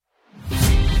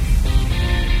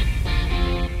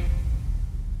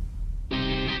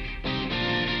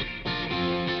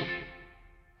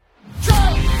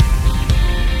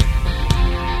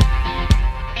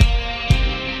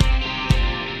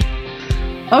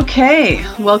Okay,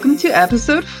 welcome to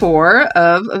episode 4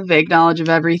 of A Vague Knowledge of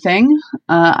Everything.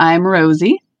 I'm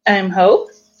Rosy. I'm Hope.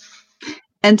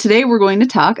 And today we're going to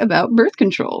talk about birth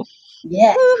control.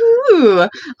 Yeah. Woohoo!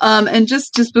 And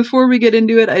just before we get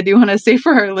into it, I do want to say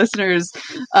for our listeners,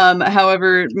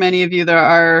 however many of you there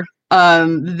are,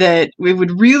 that it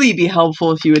would really be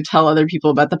helpful if you would tell other people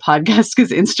about the podcast,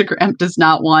 because Instagram does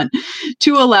not want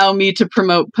to allow me to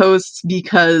promote posts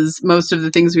because most of the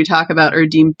things we talk about are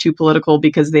deemed too political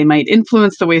because they might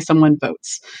influence the way someone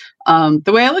votes.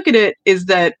 The way I look at it is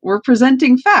that we're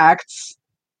presenting facts,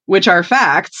 which are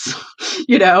facts,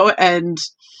 and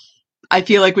I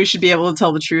feel like we should be able to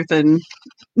tell the truth and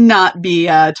not be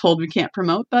told we can't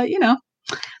promote, but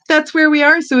that's where we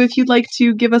are. So if you'd like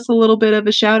to give us a little bit of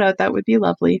a shout out, that would be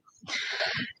lovely.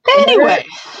 Anyway.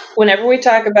 Whenever we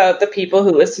talk about the people who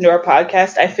listen to our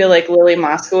podcast, I feel like Lily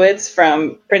Moskowitz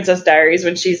from Princess Diaries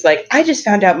when she's like, I just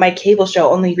found out my cable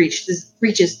show only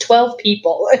reaches 12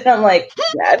 people. And I'm like,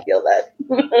 yeah, I feel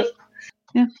that.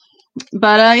 Yeah.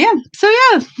 But so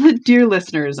dear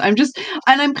listeners, I'm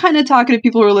kind of talking to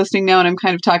people who are listening now, and I'm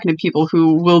kind of talking to people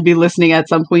who will be listening at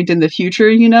some point in the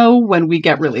future, when we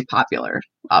get really popular,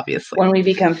 obviously. When we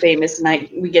become famous and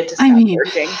we get to stop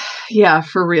working. Yeah,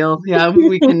 for real. Yeah,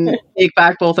 we can take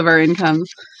back both of our incomes,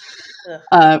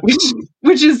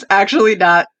 which is actually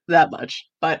not that much.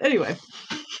 But anyway,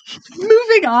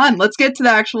 moving on, let's get to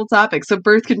the actual topic. So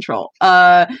birth control.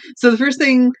 So the first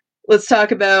thing, let's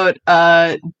talk about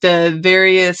the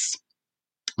various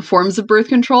forms of birth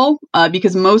control,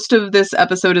 because most of this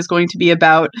episode is going to be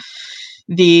about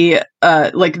the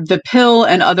pill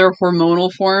and other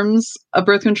hormonal forms of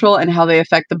birth control and how they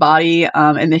affect the body,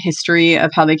 and the history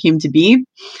of how they came to be.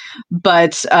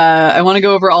 But I want to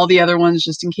go over all the other ones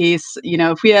just in case,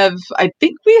 I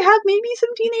think we have maybe some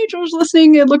teenagers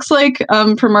listening, it looks like,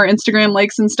 from our Instagram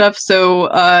likes and stuff. So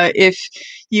if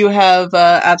you have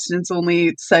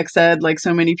abstinence-only sex ed like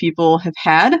so many people have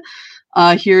had,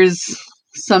 here's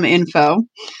some info.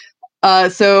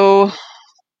 So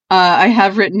I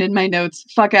have written in my notes,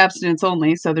 fuck abstinence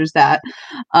only, so there's that.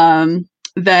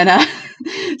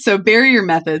 So barrier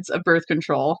methods of birth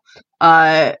control.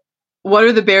 What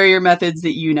are the barrier methods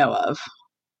that you know of?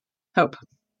 Hope.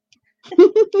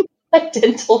 A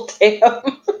dental dam.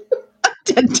 A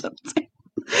dental dam.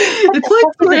 It's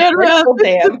like saran wrap.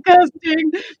 It's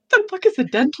disgusting. What the fuck is a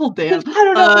dental dam? I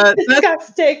don't know.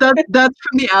 Disgusting. That's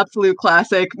from the absolute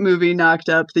classic movie Knocked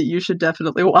Up that you should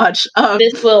definitely watch.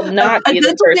 This will not be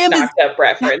the first Knocked Up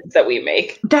reference that we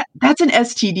make. That's an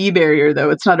STD barrier,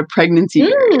 though. It's not a pregnancy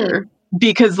barrier.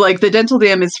 Because, the dental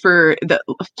dam is for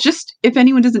just if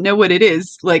anyone doesn't know what it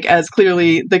is, as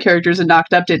clearly the characters in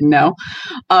Knocked Up didn't know,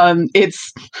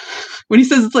 it's when he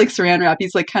says it's like saran wrap,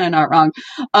 he's kind of not wrong.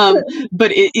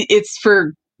 But it's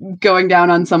for going down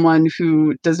on someone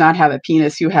who does not have a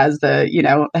penis, who has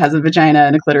has a vagina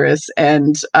and a clitoris,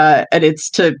 and it's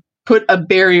to put a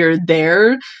barrier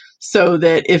there so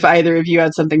that if either of you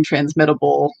had something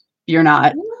transmittable, you're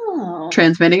not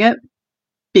transmitting it.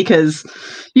 Because,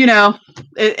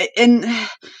 and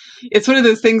it's one of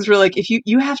those things where, if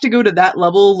you have to go to that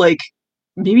level,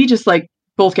 maybe just,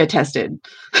 both get tested.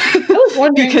 I was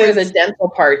wondering where the dental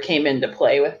part came into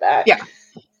play with that. Yeah.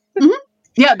 Mm-hmm.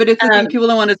 Yeah, but it's the thing, people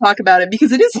don't want to talk about it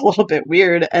because it is a little bit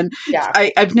weird. And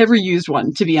I've never used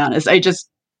one, to be honest.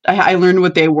 I learned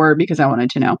what they were because I wanted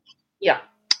to know. Yeah.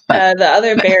 But, the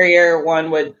other barrier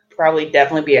one would probably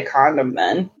definitely be a condom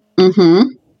then.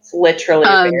 Mm-hmm. It's literally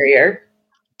a barrier.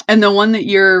 And the one that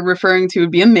you're referring to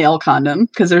would be a male condom,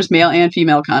 because there's male and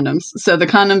female condoms. So the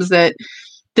condoms that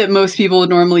most people would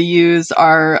normally use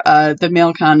are the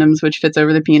male condoms, which fits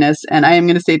over the penis. And I am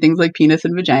going to say things like penis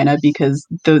and vagina because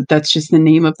that's just the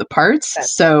name of the parts.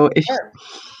 So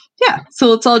so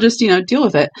let's all just deal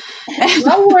with it.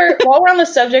 while we're on the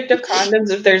subject of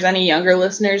condoms, if there's any younger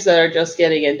listeners that are just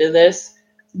getting into this,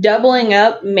 doubling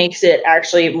up makes it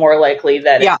actually more likely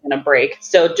that it's going to break.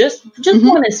 So just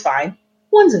one is fine.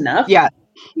 One's enough. Yeah,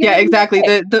 exactly.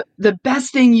 The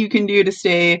best thing you can do to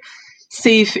stay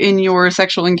safe in your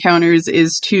sexual encounters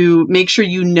is to make sure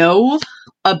you know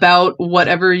about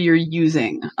whatever you're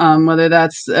using, whether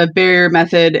that's a barrier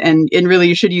method, and really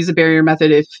you should use a barrier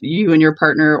method if you and your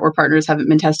partner or partners haven't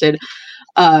been tested.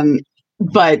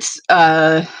 But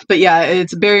yeah,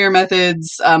 it's barrier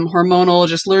methods, hormonal,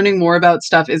 just learning more about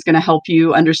stuff is going to help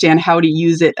you understand how to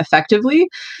use it effectively.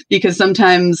 Because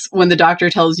sometimes when the doctor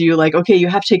tells you okay, you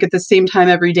have to take it the same time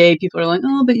every day, people are like,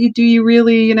 oh, but do you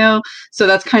really, So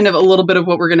that's kind of a little bit of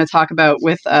what we're going to talk about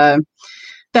with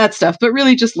that stuff, but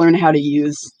really just learn how to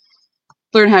use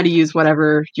learn how to use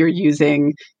whatever you're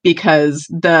using, because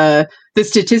the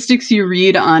statistics you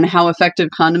read on how effective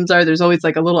condoms are, there's always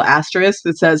like a little asterisk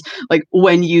that says like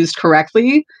when used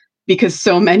correctly, because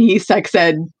so many sex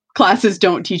ed classes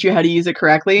don't teach you how to use it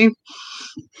correctly.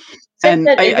 Sex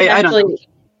ed isn't I don't know.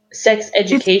 Sex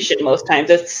education most times.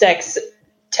 It's sex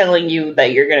telling you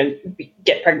that you're going to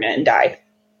get pregnant and die.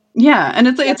 Yeah, and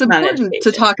it's important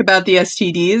to talk about the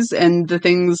STDs and the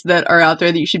things that are out there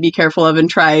that you should be careful of and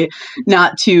try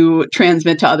not to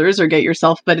transmit to others or get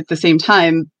yourself. But at the same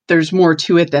time, there's more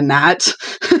to it than that.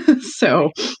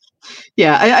 So,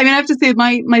 yeah, I mean, I have to say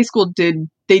my school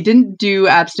didn't do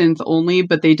abstinence only,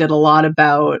 but they did a lot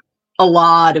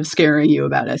of scaring you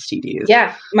about STDs.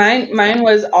 Yeah, mine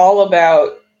was all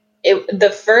about it.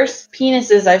 The first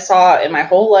penises I saw in my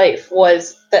whole life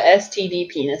was the STD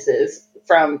penises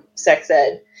from sex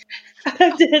ed.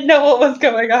 I didn't know what was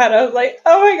going on. I was like,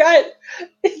 oh my god,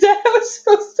 is that how it's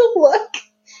supposed to look?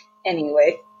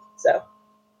 Anyway, so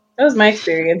that was my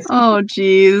experience. Oh,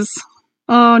 geez.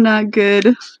 Oh, not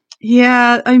good.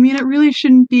 Yeah, I mean, it really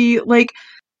shouldn't be like,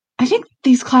 I think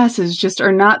these classes just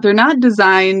they're not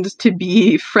designed to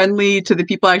be friendly to the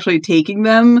people actually taking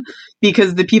them,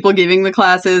 because the people giving the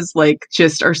classes like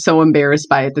just are so embarrassed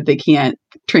by it that they can't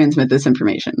transmit this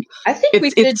information. I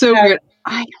think it's so weird.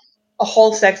 A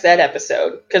whole sex ed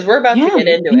episode, because we're about to get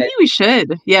into it. Maybe we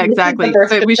should. Yeah, exactly.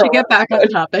 But we should get back on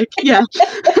topic. Yeah.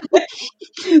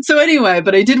 So anyway,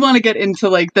 but I did want to get into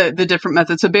like the different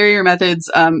methods. So barrier methods,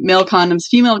 male condoms,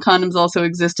 female condoms also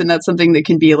exist, and that's something that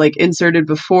can be like inserted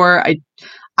before.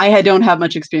 I don't have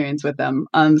much experience with them.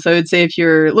 So I'd say if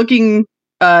you're looking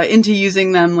into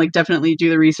using them, like definitely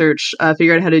do the research,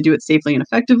 figure out how to do it safely and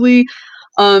effectively.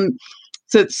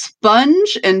 So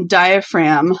sponge and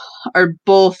diaphragm are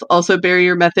both also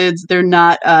barrier methods. They're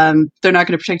not going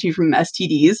to protect you from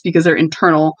STDs because they're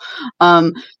internal.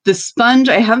 The sponge,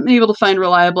 I haven't been able to find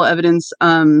reliable evidence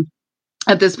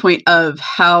at this point of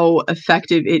how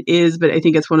effective it is, but I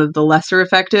think it's one of the lesser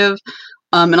effective.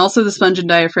 And also the sponge and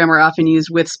diaphragm are often used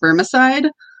with spermicide.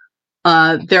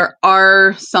 There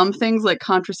are some things like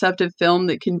contraceptive film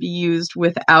that can be used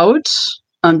without,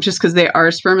 just because they are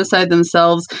spermicide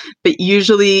themselves, but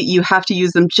usually you have to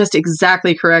use them just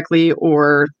exactly correctly,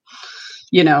 or,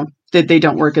 that they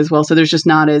don't work as well. So there's just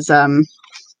not as,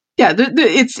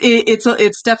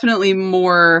 it's definitely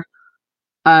more,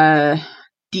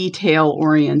 detail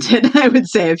oriented. I would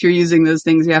say if you're using those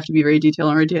things, you have to be very detail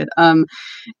oriented.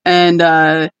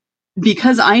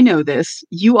 Because I know this,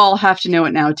 you all have to know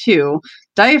it now too.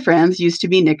 Diaphragms used to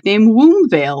be nicknamed womb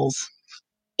veils.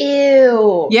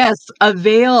 Ew. Yes, a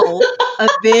veil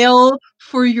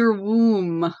for your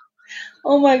womb.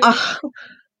 Oh my god.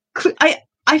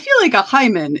 I feel like a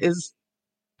hymen is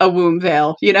a womb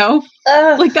veil,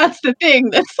 like that's the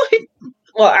thing. That's like.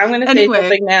 Well, I'm going to say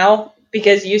something now,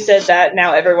 because you said that.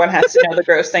 Now everyone has to know the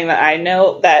gross thing that I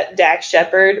know, that Dax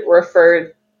Shepard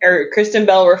Kristen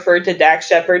Bell referred to Dax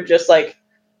Shepard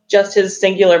just his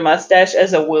singular mustache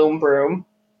as a womb broom.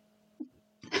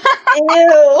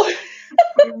 Ew.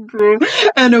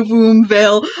 And a womb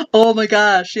veil. Oh my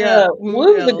gosh, yeah.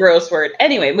 Womb's a gross word.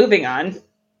 Anyway, moving on.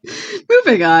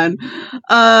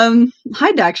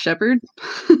 Hi, Dax Shepard.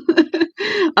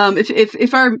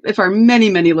 If our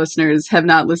many listeners have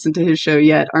not listened to his show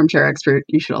yet, Armchair Expert,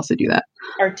 you should also do that.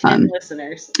 Our 10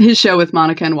 listeners. His show with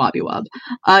Monica and Wobby Wob.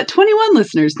 21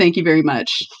 listeners, thank you very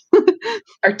much.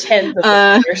 Our 10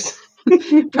 listeners.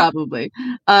 Probably.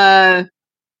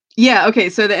 Yeah, okay,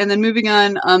 so and then moving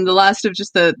on, the last of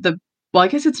just well, I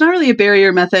guess it's not really a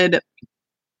barrier method.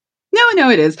 No,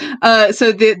 it is.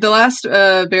 So the last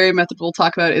barrier method we'll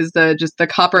talk about is the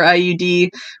copper IUD,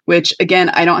 which again,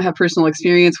 I don't have personal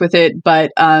experience with it,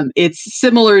 but it's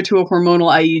similar to a hormonal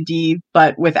IUD,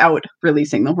 but without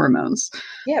releasing the hormones.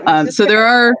 Yeah. So there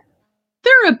are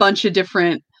a bunch of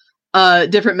different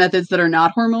methods that are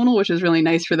not hormonal, which is really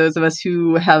nice for those of us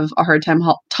who have a hard time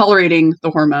tolerating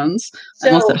the hormones. I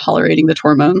almost said tolerating the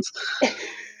hormones.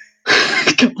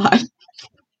 Come on.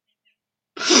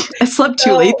 I slept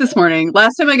too late this morning.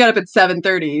 Last time I got up at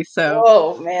 7:30. So.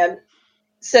 Oh man.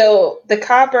 So the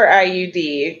copper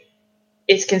IUD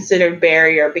is considered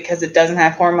barrier because it doesn't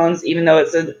have hormones, even though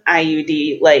it's an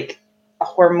IUD like a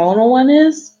hormonal one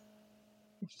is.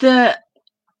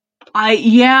 I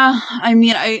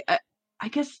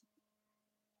guess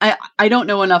I don't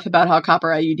know enough about how copper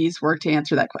IUDs work to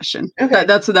answer that question. Okay.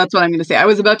 That's what I'm going to say. I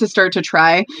was about to start to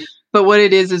try. But what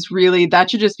it is really, that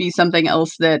should just be something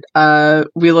else that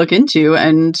we look into.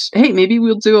 And hey, maybe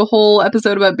we'll do a whole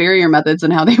episode about barrier methods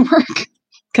and how they work.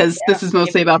 Because this is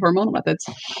mostly about hormonal methods.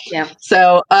 Yeah.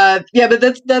 So, but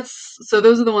that's so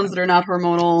those are the ones that are not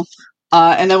hormonal.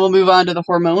 And then we'll move on to the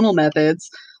hormonal methods,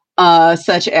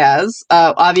 such as,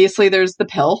 obviously there's the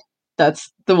pill.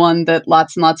 That's the one that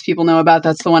lots and lots of people know about.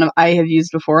 That's the one I have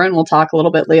used before, and we'll talk a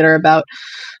little bit later about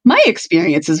my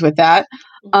experiences with that.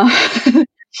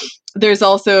 There's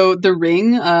also the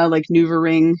ring, like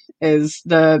NuvaRing is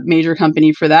the major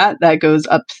company for that. That goes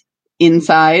up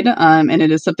inside, and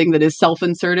it is something that is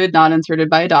self-inserted, not inserted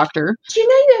by a doctor. Do you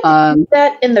know you have to put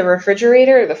that in the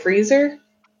refrigerator or the freezer?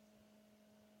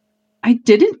 I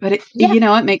didn't, but you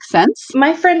know, it makes sense.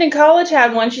 My friend in college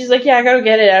had one. She's like, yeah, I gotta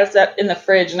get it. I was in the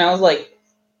fridge, and I was like,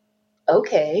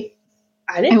 okay.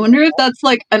 I wonder if that's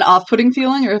like an off-putting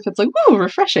feeling, or if it's like, whoa,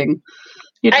 refreshing.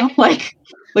 You know, like,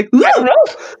 I don't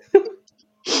know.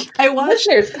 I watched.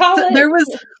 There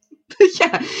was.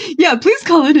 Yeah. Please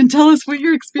call in and tell us what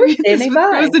your experience is with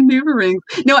frozen Nuva rings.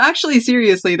 No, actually,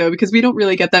 seriously though, because we don't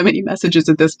really get that many messages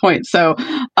at this point. So,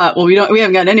 we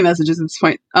haven't gotten any messages at this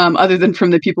point, other than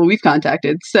from the people we've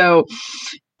contacted. So,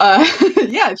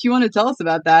 if you want to tell us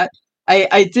about that,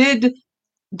 I did.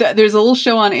 There's a little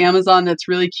show on Amazon that's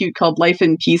really cute called Life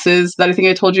in Pieces that I think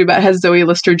I told you about. It has Zoe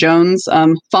Lister-Jones,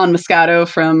 Fawn Moscato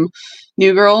from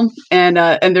New Girl, and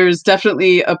there's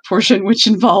definitely a portion which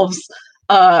involves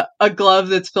a glove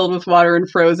that's filled with water and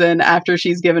frozen after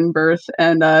she's given birth.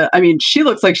 And I mean, she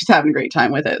looks like she's having a great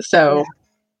time with it. So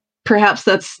perhaps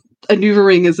that's a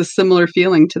NuvaRing is a similar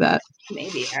feeling to that.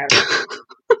 Maybe.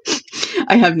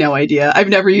 I have no idea. I've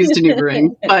never used a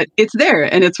NuvaRing, but it's there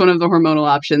and it's one of the hormonal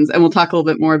options. And we'll talk a little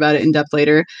bit more about it in depth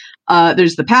later.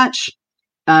 There's the patch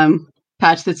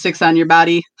that sticks on your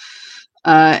body.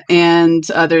 And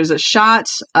there's a shot.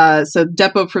 So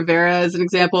Depo-Provera is an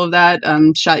example of that.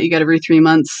 Shot you get every 3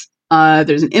 months.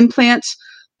 There's an implant.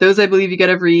 Those I believe you get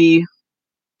every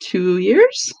 2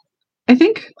 years, I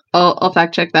think. I'll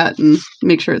fact check that and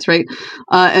make sure it's right.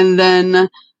 And then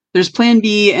there's Plan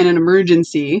B and an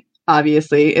emergency.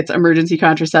 Obviously, it's emergency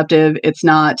contraceptive. It's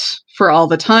not for all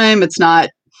the time. It's not,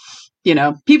 you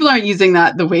know, people aren't using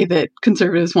that the way that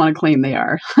conservatives want to claim they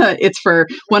are. It's for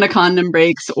when a condom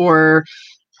breaks or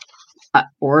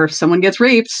if someone gets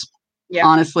raped. Yeah.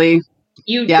 Honestly,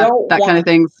 kind of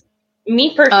things.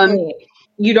 Me personally,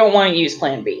 you don't want to use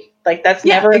Plan B. Like that's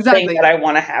never a thing that I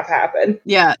want to have happen.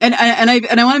 Yeah, and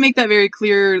I want to make that very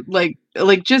clear. Like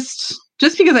just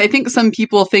because I think some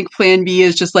people think Plan B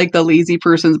is just like the lazy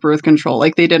person's birth control.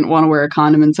 Like they didn't want to wear a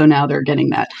condom and so now they're getting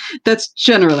that. That's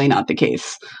generally not the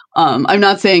case. I'm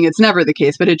not saying it's never the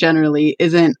case, but it generally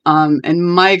isn't.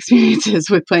 And my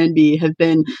experiences with Plan B have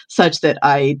been such that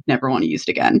I never want to use it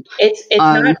again. It's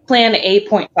not Plan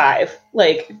A.5.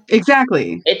 Like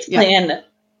exactly. It's Plan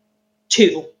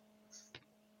 2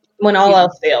 when all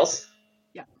else fails.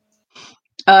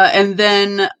 And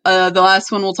then the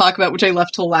last one we'll talk about, which I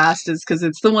left till last, is because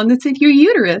it's the one that's in your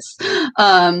uterus.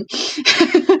 I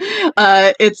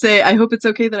hope it's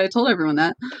okay that I told everyone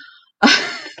that.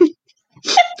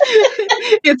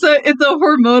 It's a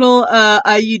hormonal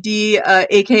IUD,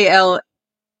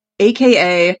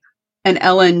 aka an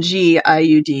LNG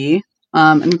IUD.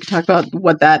 And we can talk about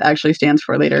what that actually stands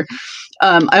for later.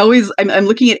 I'm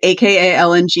looking at AKA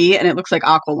LNG, and it looks like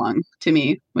Aqualung to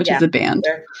me, which is a band.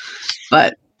 Sure.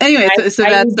 But anyway, so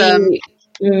that's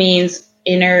means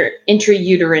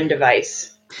intrauterine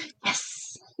device.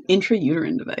 Yes,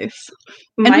 intrauterine device.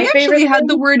 And we actually had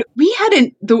the word. We had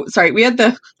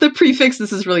the prefix.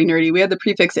 This is really nerdy. We had the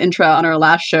prefix intra on our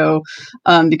last show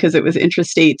because it was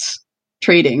intrastate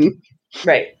trading.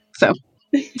 Right. So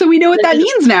we know what that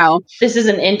means now. This is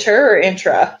an inter or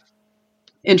intra?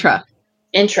 Intra.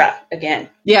 Intra again.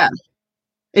 Yeah.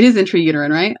 It is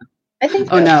intrauterine, right? I think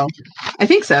so. Oh, no. I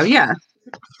think so, yeah.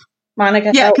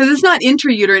 Monica. Yeah, because it's not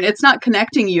intrauterine. It's not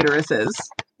connecting uteruses.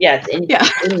 Yeah, it's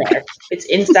in there. It's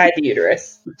inside the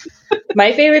uterus.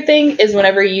 My favorite thing is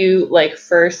whenever you, like,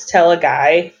 first tell a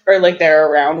guy, or, like, they're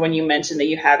around when you mention that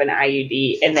you have an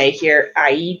IUD, and they hear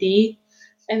IED,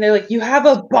 and they're like, you have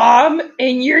a bomb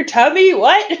in your tummy?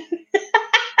 What?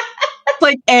 It's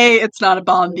like, A, it's not a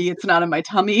bomb. B, it's not in my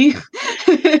tummy.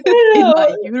 In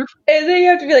my uterus. And then you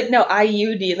have to be like, no,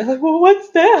 IUD. And they're like, well, what's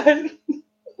that?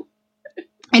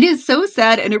 It is so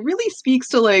sad. And it really speaks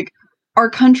to, like, our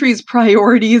country's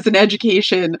priorities in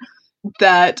education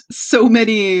that so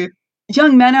many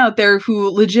young men out there who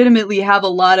legitimately have a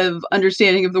lot of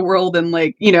understanding of the world and,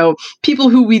 like, you know, people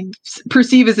who we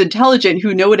perceive as intelligent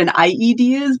who know what an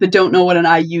IED is but don't know what an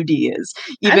IUD is,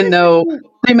 even though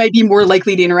they might be more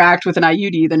likely to interact with an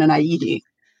IUD than an IED.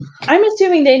 I'm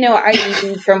assuming they know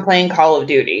IED from playing Call of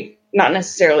Duty, not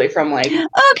necessarily from, like...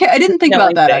 Okay, I didn't think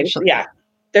about that, actually. Yeah.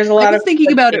 There's a lot I was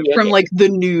thinking about it from, like, the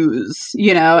news,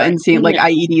 you know, and seeing, like,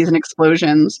 IEDs and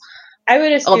explosions. I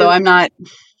would assume... Although I'm not...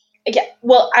 Yeah,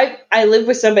 well, I live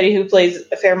with somebody who plays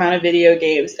a fair amount of video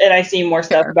games, and I see more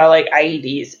stuff about like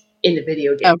IEDs in the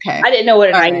video game. Okay. I didn't know what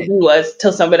an All IUD right. was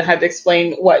till somebody had to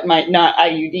explain what my not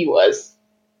IUD was.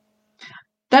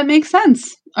 That makes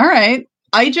sense. All right.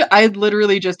 I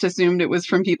literally just assumed it was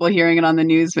from people hearing it on the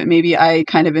news, but maybe I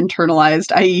kind of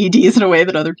internalized IEDs in a way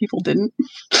that other people didn't.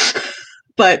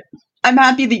 But I'm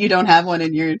happy that you don't have one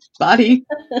in your body.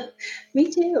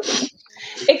 Me too.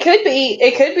 It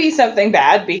could be something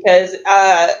bad because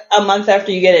a month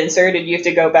after you get inserted, you have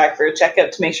to go back for a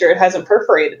checkup to make sure it hasn't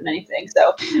perforated anything.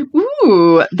 So,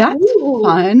 Ooh, that's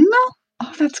fun.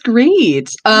 Oh, that's great.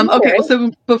 Okay, well,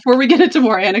 so before we get into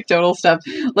more anecdotal stuff,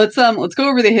 let's go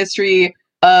over the history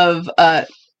of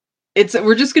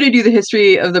we're just going to do the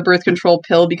history of the birth control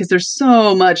pill because there's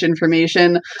so much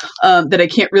information that I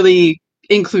can't really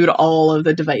include all of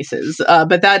the devices.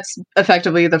 But that's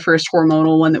effectively the first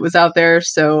hormonal one that was out there.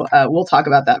 So we'll talk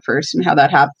about that first and how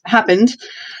that happened.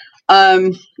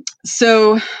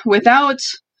 So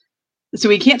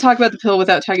we can't talk about the pill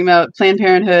without talking about Planned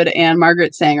Parenthood and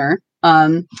Margaret Sanger.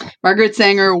 Margaret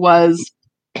Sanger was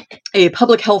a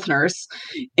public health nurse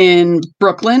in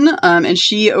Brooklyn, and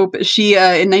she in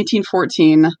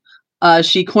 1914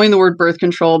 she coined the word birth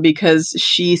control because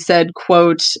she said,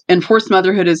 quote, "Enforced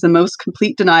motherhood is the most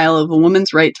complete denial of a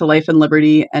woman's right to life and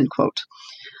liberty," end quote.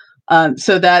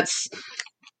 So that's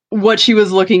what she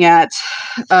was looking at.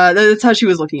 That's how she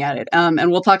was looking at it.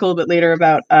 And we'll talk a little bit later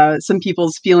about some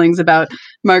people's feelings about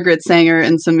Margaret Sanger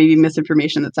and some maybe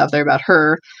misinformation that's out there about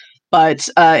her. But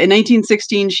in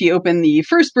 1916, she opened the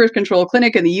first birth control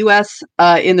clinic in the U.S.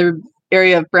 In the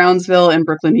area of Brownsville and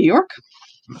Brooklyn, New York.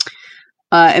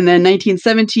 And then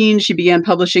 1917, she began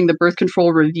publishing the Birth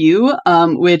Control Review,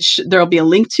 which there'll be a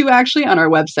link to actually on our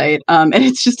website. And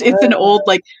it's an old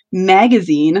like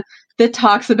magazine that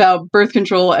talks about birth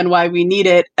control and why we need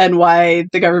it and why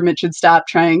the government should stop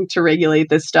trying to regulate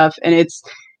this stuff. And it's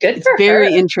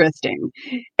very interesting.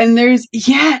 And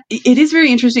it is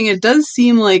very interesting. It does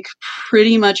seem like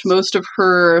pretty much most of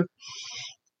her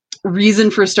reason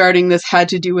for starting this had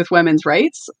to do with women's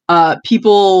rights.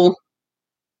 People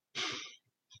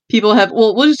have,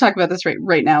 well, we'll just talk about this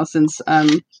right now since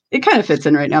it kind of fits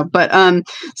in right now. But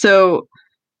so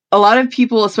a lot of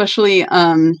people, especially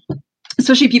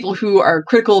people who are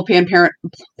critical of Planned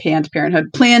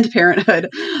Parenthood,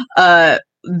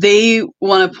 they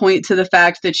want to point to the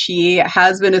fact that she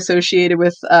has been associated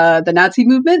with the Nazi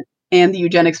movement and the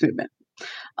eugenics movement,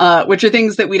 which are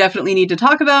things that we definitely need to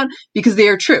talk about because they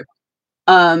are true.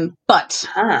 But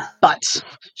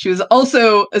she was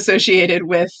also associated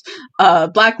with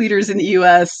Black leaders in the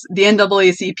U.S., the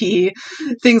NAACP,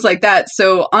 things like that.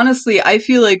 So honestly, I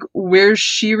feel like where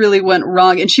she really went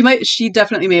wrong, and she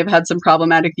definitely may have had some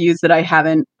problematic views that I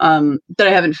haven't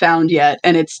found yet,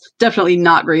 and it's definitely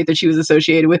not great that she was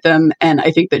associated with them. And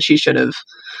I think that she should have,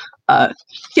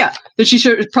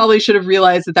 probably should have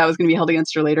realized that was going to be held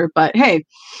against her later. But hey.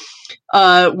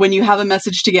 When you have a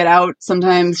message to get out,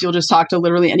 sometimes you'll just talk to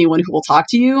literally anyone who will talk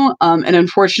to you. And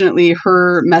unfortunately,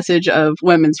 her message of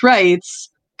women's rights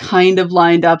kind of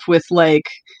lined up with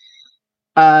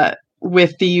the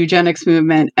eugenics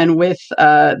movement and with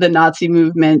the Nazi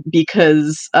movement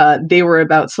because they were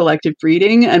about selective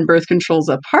breeding, and birth control is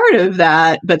a part of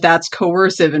that, but that's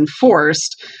coercive and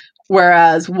forced.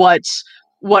 Whereas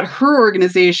what her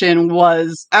organization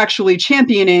was actually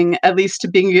championing, at least to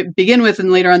begin with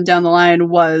and later on down the line,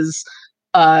 was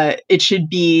it should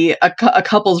be a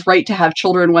couple's right to have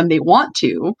children when they want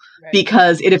to, right,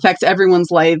 because it affects everyone's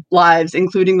lives,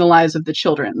 including the lives of the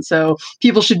children. So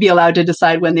people should be allowed to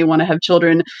decide when they want to have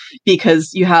children, because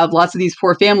you have lots of these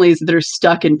poor families that are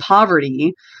stuck in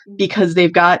poverty because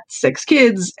they've got 6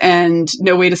 kids and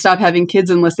no way to stop having kids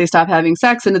unless they stop having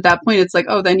sex. And at that point, it's like,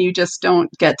 oh, then you just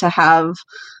don't get to have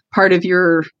part of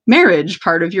your marriage,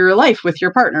 part of your life with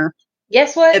your partner.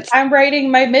 Guess what? I'm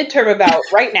writing my midterm about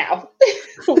right now.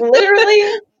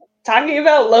 Literally talking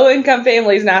about low-income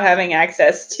families not having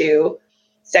access to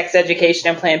sex education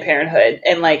and Planned Parenthood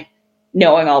and like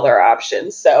knowing all their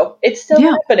options. So it's still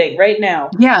happening right now.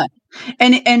 Yeah.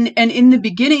 And in the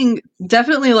beginning,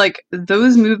 definitely like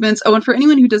those movements. Oh, and for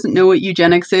anyone who doesn't know what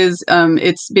eugenics is,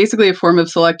 it's basically a form of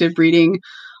selective breeding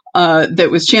that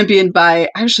was championed by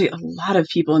actually a lot of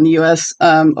people in the U.S.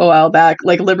 A while back,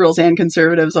 like liberals and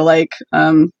conservatives alike,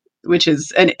 which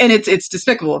is and it's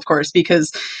despicable, of course,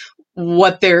 because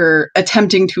what they're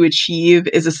attempting to achieve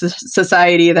is a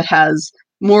society that has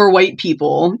more white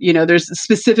people. There's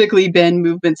specifically been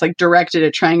movements like directed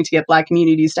at trying to get Black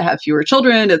communities to have fewer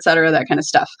children, et cetera, that kind of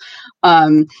stuff.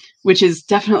 Which is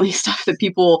definitely stuff that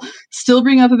people still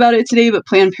bring up about it today, but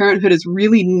Planned Parenthood is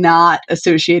really not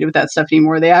associated with that stuff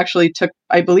anymore. They actually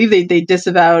I believe they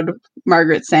disavowed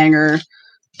Margaret Sanger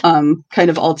kind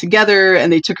of altogether,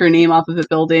 and they took her name off of the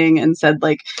building and said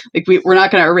we're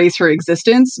not going to erase her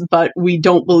existence, but we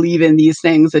don't believe in these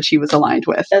things that she was aligned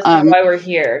with. That's not why we're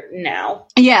here now.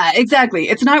 Yeah, exactly.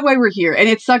 It's not why we're here, and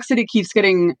it sucks that it keeps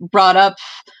getting brought up.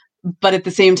 But at the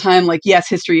same time, yes,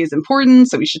 history is important,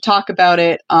 so we should talk about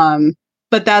it.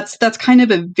 But that's kind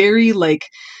of a very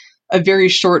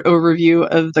short overview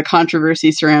of the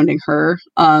controversy surrounding her.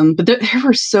 But there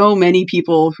were so many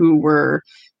people who were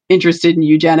interested in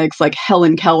eugenics, like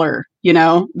Helen Keller.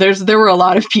 There were a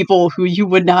lot of people who you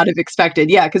would not have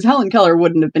expected. Yeah, because Helen Keller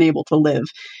wouldn't have been able to live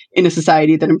in a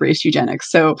society that embraced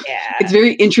eugenics. So It's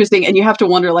very interesting, and you have to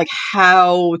wonder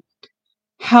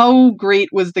how great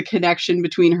was the connection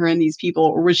between her and these people,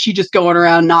 or was she just going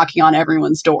around knocking on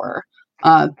everyone's door?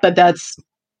 But that's,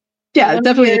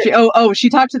 definitely. She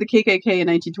talked to the KKK in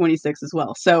 1926 as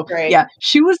well. So yeah,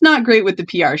 she was not great with the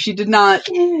PR. She did not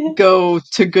go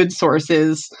to good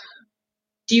sources.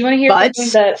 Do you want to hear something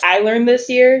that I learned this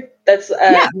year? That's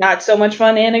not so much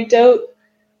fun anecdote.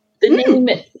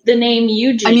 The name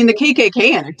Eugene. I mean, the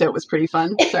KKK anecdote was pretty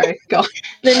fun. Sorry, go.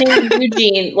 The name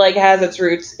Eugene has its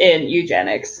roots in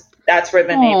eugenics. That's where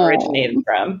the name originated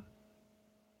from.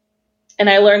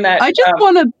 And I learned that. I just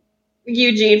want to.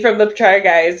 Eugene from the Try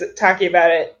Guys talking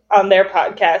about it on their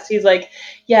podcast. He's like,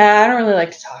 "Yeah, I don't really like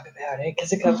to talk about it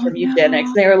because it comes from eugenics."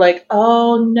 And they were like,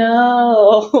 "Oh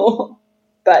no."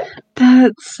 But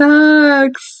that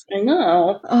sucks. I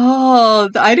know. Oh,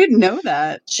 I didn't know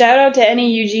that. Shout out to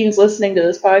any Eugenes listening to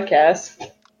this podcast.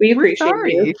 We're appreciate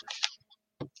you.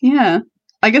 Yeah.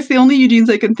 I guess the only Eugenes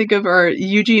I can think of are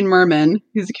Eugene Merman,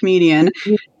 who's a comedian,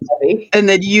 and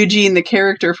then Eugene, the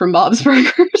character from Bob's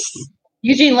Burgers.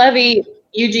 Eugene Levy,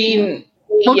 Eugene.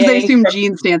 Well, because I assume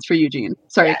Gene stands for Eugene.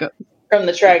 Sorry, go. From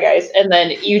the Try Guys, and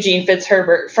then Eugene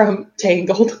Fitzherbert from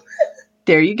Tangled.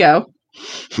 There you go.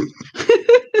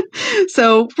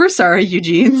 So we're sorry,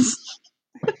 Eugenes.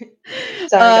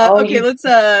 Okay, let's.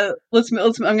 I'm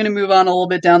going to move on a little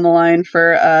bit down the line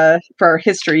for our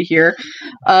history here.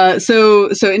 So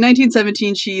in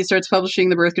 1917, she starts publishing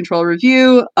the Birth Control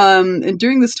Review. And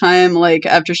during this time,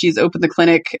 after she's opened the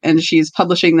clinic and she's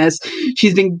publishing this,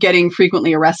 she's been getting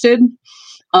frequently arrested.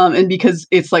 And because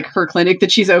it's her clinic that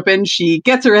she's opened, she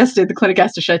gets arrested. The clinic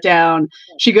has to shut down.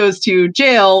 She goes to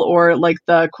jail, or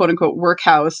the quote unquote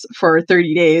workhouse, for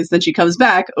 30 days. Then she comes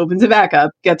back, opens it back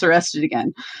up, gets arrested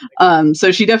again.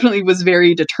 So she definitely was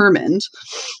very determined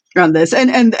on this.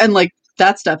 And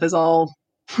that stuff is all,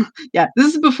 yeah,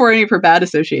 this is before any of her bad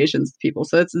associations with people.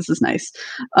 So this is nice.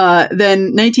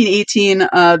 Then 1918,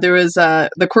 there was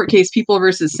the court case People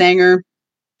versus Sanger.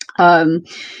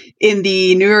 In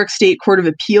the New York State Court of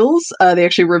Appeals, they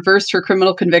actually reversed her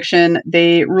criminal conviction.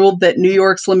 They ruled that New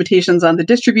York's limitations on the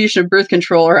distribution of birth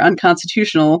control are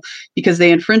unconstitutional because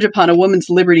they infringe upon a woman's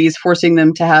liberties, forcing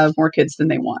them to have more kids than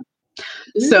they want.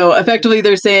 Ooh. So effectively,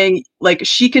 they're saying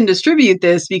she can distribute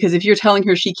this because if you're telling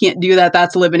her she can't do that,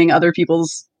 that's limiting other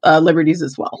people's liberties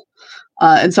as well.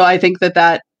 And so I think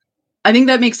that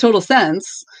makes total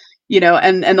sense,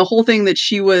 and the whole thing that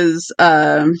she was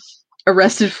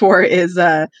arrested for is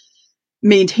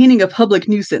maintaining a public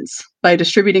nuisance by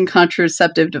distributing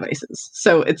contraceptive devices.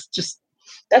 So it's just,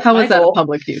 how is that a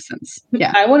public nuisance?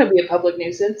 Yeah, I want to be a public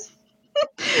nuisance.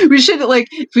 We should,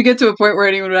 if we get to a point where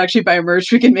anyone would actually buy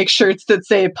merch, we can make shirts that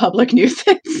say public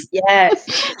nuisance.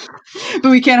 Yes. But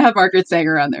we can't have Margaret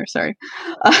Sanger on there, sorry.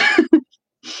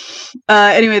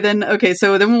 Anyway, then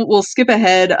we'll skip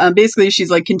ahead. Basically,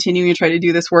 she's continuing to try to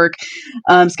do this work.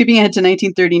 Skipping ahead to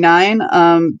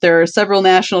 1939, there are several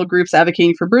national groups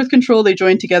advocating for birth control. They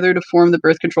joined together to form the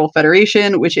Birth Control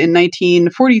Federation, which in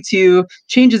 1942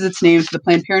 changes its name to the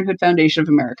Planned Parenthood Foundation of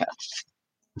America.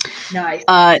 Nice.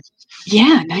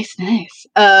 Yeah, nice.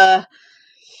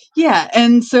 Yeah,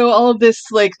 and so all of this,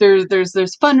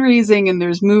 there's fundraising and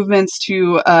there's movements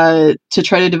to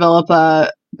try to develop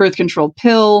a birth control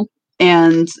pill.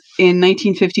 And in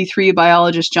 1953,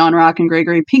 biologists John Rock and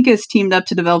Gregory Pincus teamed up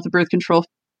to develop the birth control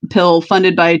pill,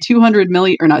 funded by $2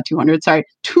 million.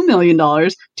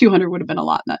 200 would have been a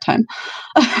lot in that time.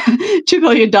 $2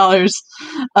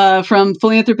 billion from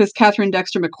philanthropist Catherine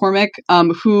Dexter McCormick,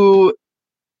 who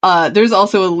there's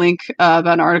also a link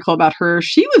about an article about her.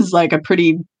 She was a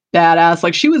pretty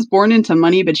badass. She was born into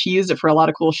money, but she used it for a lot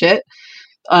of cool shit.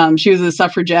 She was a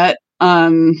suffragette.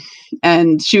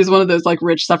 And she was one of those like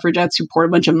rich suffragettes who poured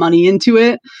a bunch of money into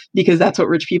it because that's what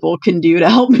rich people can do to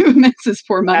help movements is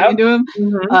pour money into them.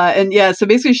 Mm-hmm. And yeah, so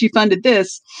basically she funded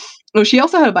this. Oh, she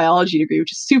also had a biology degree,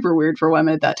 which is super weird for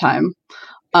women at that time.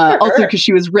 Also because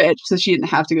she was rich, so she didn't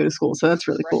have to go to school. So that's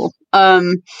really cool.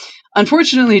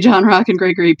 Unfortunately, John Rock and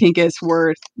Gregory Pincus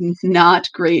were not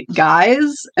great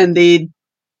guys, and they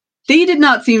did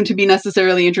not seem to be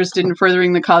necessarily interested in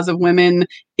furthering the cause of women,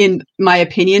 in my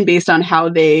opinion, based on how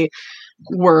they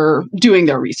were doing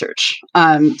their research.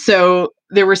 So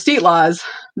there were state laws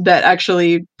that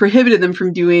actually prohibited them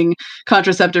from doing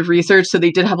contraceptive research, so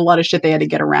they did have a lot of shit they had to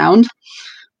get around.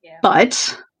 Yeah.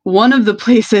 But one of the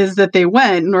places that they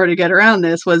went in order to get around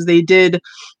this was they did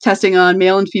testing on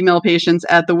male and female patients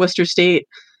at the Worcester State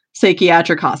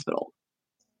Psychiatric Hospital.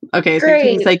 Okay, so you're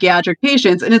taking psychiatric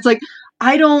patients, and it's like,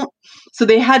 so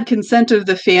they had consent of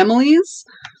the families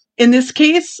in this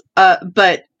case,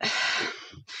 but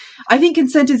I think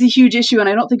consent is a huge issue, and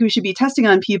I don't think we should be testing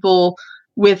on people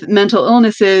with mental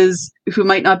illnesses who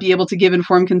might not be able to give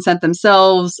informed consent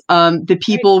themselves. The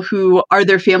people who are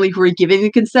their family who are giving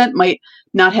the consent might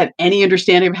not have any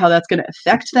understanding of how that's going to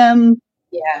affect them.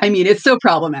 Yeah. I mean, it's so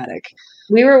problematic.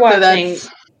 We were watching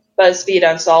BuzzFeed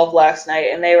Unsolved last night,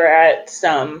 and they were at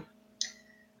some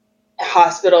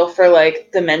hospital for like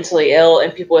the mentally ill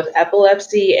and people with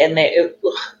epilepsy, and they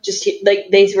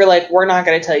were like, we're not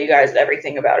going to tell you guys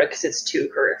everything about it because it's too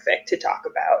horrific to talk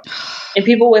about. And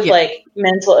people with like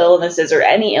mental illnesses or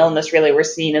any illness really were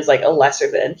seen as like a lesser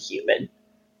than human,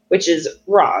 which is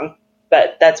wrong,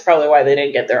 but that's probably why they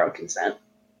didn't get their own consent.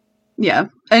 Yeah.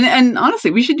 And honestly,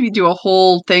 we should do a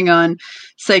whole thing on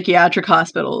psychiatric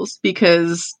hospitals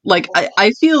because, like,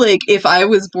 I feel like if I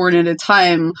was born at a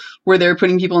time where they're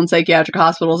putting people in psychiatric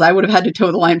hospitals, I would have had to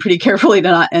toe the line pretty carefully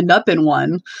to not end up in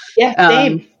one. Yeah,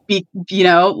 same.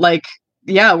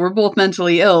 We're both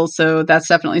mentally ill, so that's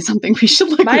definitely something we should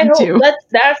look into.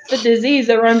 That's the disease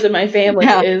that runs in my family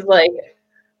is, like,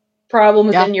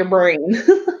 problems in your brain.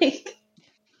 Like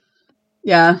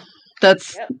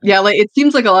it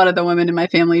seems like a lot of the women in my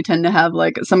family tend to have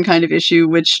like some kind of issue,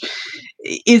 which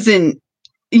isn't,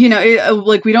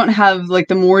 like we don't have like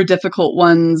the more difficult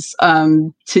ones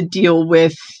to deal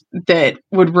with that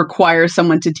would require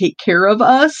someone to take care of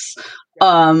us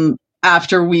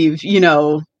after we've,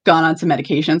 gone on some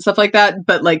medication and stuff like that.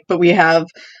 But we have,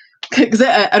 because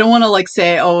I don't want to like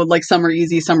say, oh, like some are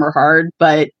easy, some are hard,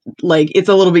 but like it's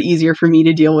a little bit easier for me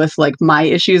to deal with like my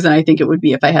issues than I think it would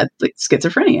be if I had like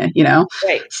schizophrenia,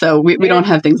 Right. So we don't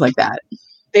have things like that.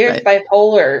 There's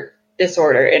bipolar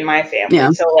disorder in my family.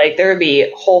 Yeah. So like there would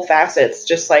be whole facets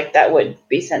just like that would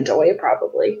be sent away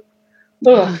probably.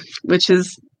 Ugh.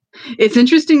 It's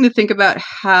interesting to think about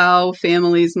how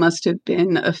families must have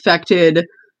been affected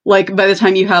like by the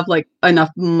time you have like enough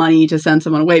money to send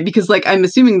someone away, because like I'm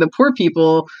assuming the poor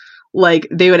people, like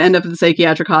they would end up in the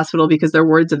psychiatric hospital because they're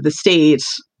wards of the state,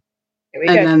 and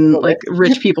then like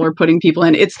rich people are putting people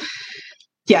in.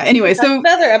 Anyway, so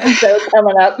another episode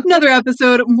coming up. Another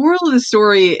episode. Moral of the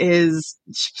story is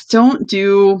don't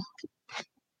do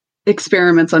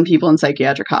experiments on people in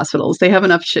psychiatric hospitals. They have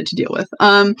enough shit to deal with.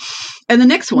 And the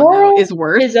next one though is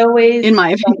worse. Is always, in my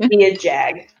opinion, don't be a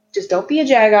jag. Just don't be a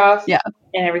jag off. Yeah.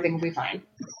 And everything will be fine.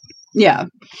 Yeah.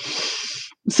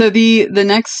 So the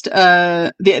next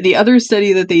the other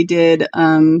study that they did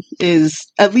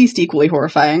is at least equally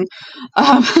horrifying.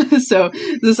 So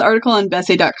this article on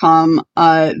Bessay.com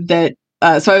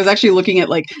so I was actually looking at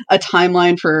like a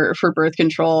timeline for birth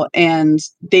control, and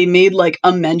they made like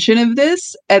a mention of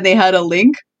this, and they had a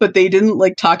link, but they didn't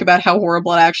like talk about how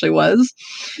horrible it actually was.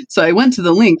 So I went to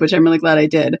the link, which I'm really glad I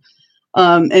did.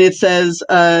 And it says,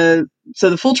 so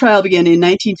the full trial began in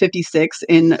 1956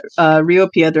 in Rio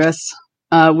Piedras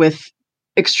with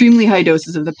extremely high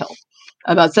doses of the pill.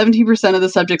 About 17% of the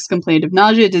subjects complained of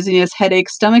nausea, dizziness, headache,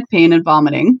 stomach pain, and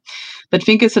vomiting. But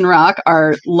Pincus and Rock,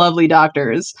 our lovely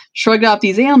doctors, shrugged off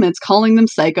these ailments, calling them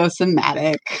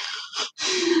psychosomatic.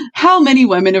 How many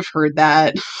women have heard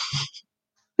that?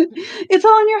 It's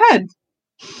all in your head.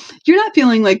 You're not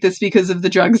feeling like this because of the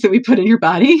drugs that we put in your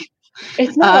body.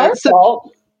 It's not our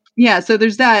fault. Yeah, so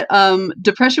there's that.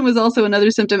 Depression was also another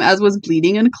symptom, as was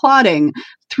bleeding and clotting.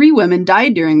 3 women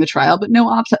died during the trial, but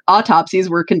no autopsies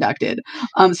were conducted.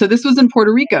 So this was in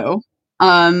Puerto Rico.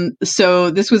 In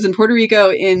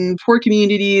poor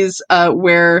communities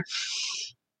where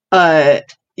and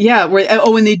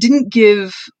they didn't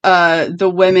give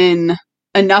the women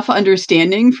enough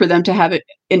understanding for them to have an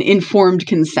informed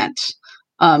consent.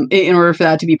 In order for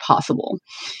that to be possible,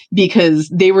 because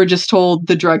they were just told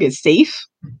the drug is safe,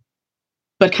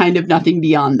 but kind of nothing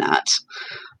beyond that.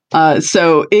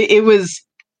 So it was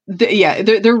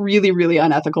they're really, really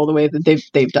unethical the way that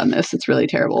they've done this. It's really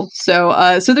terrible.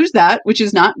 So there's that, which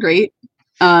is not great.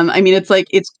 I mean,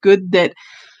 it's good that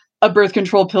a birth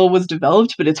control pill was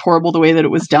developed, but it's horrible the way that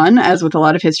it was done, as with a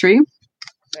lot of history.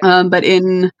 But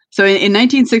in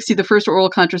 1960, the first oral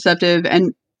contraceptive,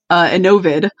 and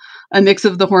Enovid, a mix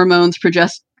of the hormones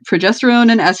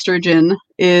progesterone and estrogen,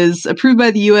 is approved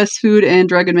by the U.S. Food and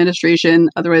Drug Administration,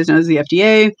 otherwise known as the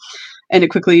FDA, and it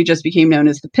quickly just became known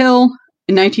as the pill.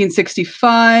 In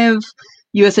 1965,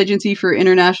 U.S. Agency for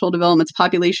International Development's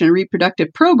Population and Reproductive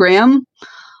Program,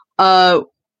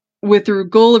 with the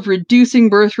goal of reducing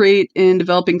birth rate in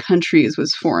developing countries,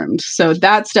 was formed. So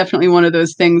that's definitely one of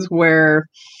those things where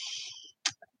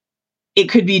it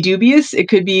could be dubious. It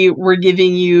could be, we're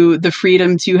giving you the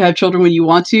freedom to have children when you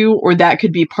want to, or that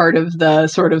could be part of the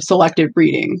sort of selective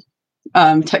breeding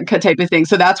type of thing.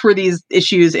 So that's where these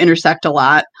issues intersect a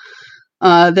lot.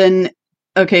 Then,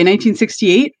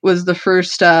 1968 was the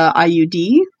first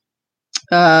IUD.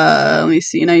 Let me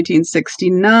see,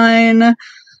 1969,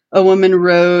 a woman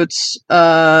wrote,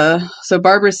 so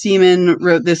Barbara Seaman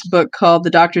wrote this book called The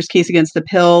Doctor's Case Against the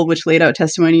Pill, which laid out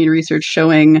testimony and research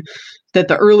showing that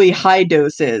the early high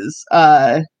doses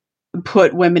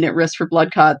put women at risk for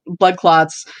blood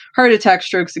clots, heart attacks,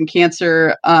 strokes, and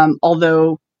cancer,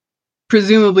 although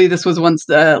presumably this was once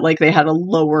they had a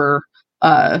lower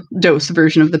dose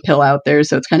version of the pill out there,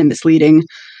 so it's kind of misleading.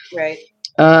 Right.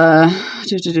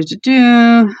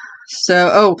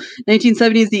 So,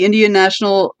 1970s, the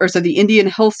Indian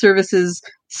Health Services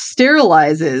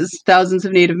sterilizes thousands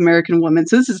of Native American women.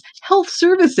 So this is health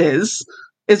services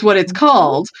is what it's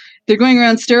called. They're going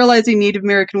around sterilizing Native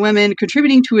American women,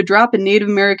 contributing to a drop in Native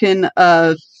American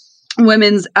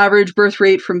women's average birth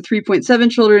rate from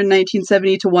 3.7 children in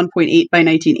 1970 to 1.8 by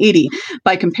 1980.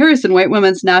 By comparison, white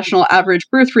women's national average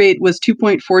birth rate was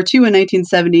 2.42 in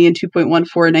 1970 and 2.14 in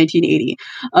 1980.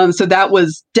 So that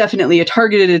was definitely a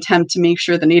targeted attempt to make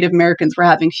sure the Native Americans were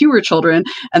having fewer children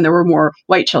and there were more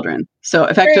white children. So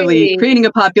effectively creating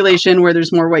a population where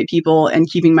there's more white people and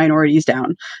keeping minorities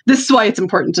down. This is why it's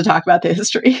important to talk about the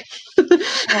history.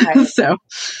 So,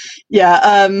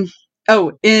 yeah. In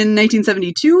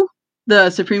 1972,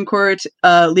 the Supreme Court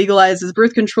legalizes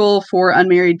birth control for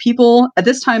unmarried people. At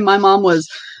this time, my mom was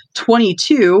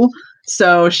 22,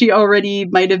 so she already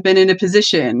might have been in a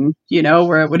position,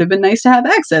 where it would have been nice to have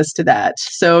access to that.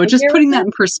 So just putting that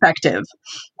in perspective.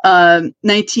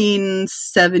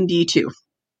 1972.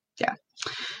 Yeah.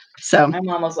 So my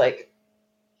mom was like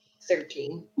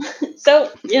 13.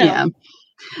 So, Yeah.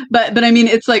 But I mean,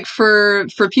 it's like for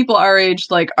people our age,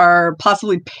 like our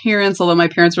possibly parents, although my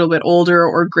parents are a little bit older,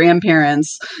 or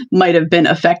grandparents might have been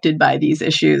affected by these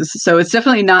issues. So it's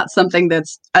definitely not something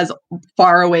that's as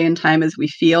far away in time as we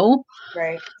feel.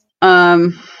 Right.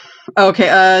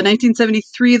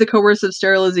 1973, the coercive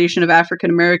sterilization of African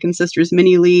American sisters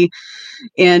Minnie Lee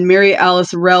and Mary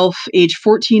Alice Ralph, age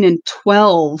 14 and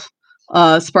 12,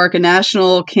 spark a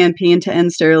national campaign to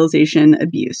end sterilization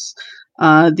abuse.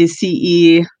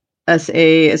 The CESA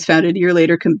is founded a year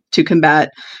later to combat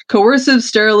coercive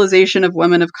sterilization of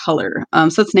women of color. So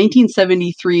it's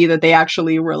 1973 that they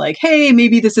actually were like, hey,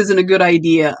 maybe this isn't a good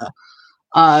idea.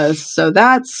 So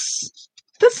that's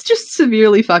just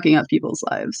severely fucking up people's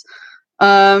lives.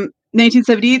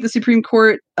 1978, the Supreme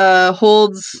Court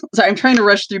holds... Sorry, I'm trying to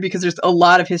rush through because there's a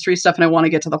lot of history stuff and I want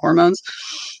to get to the hormones.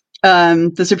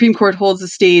 The Supreme Court holds the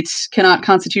states cannot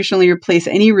constitutionally replace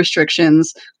any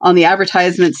restrictions on the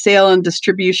advertisement, sale, and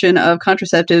distribution of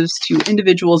contraceptives to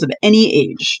individuals of any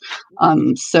age.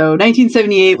 So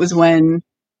 1978 was when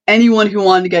anyone who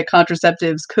wanted to get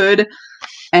contraceptives could,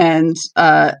 and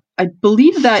I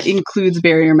believe that includes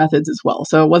barrier methods as well.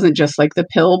 So it wasn't just like the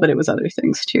pill, but it was other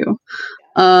things too.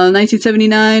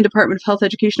 1979, Department of Health,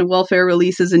 Education, and Welfare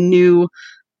releases a new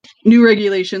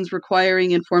regulations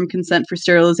requiring informed consent for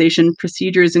sterilization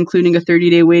procedures, including a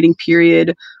 30-day waiting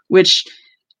period, which,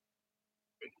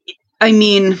 I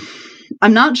mean,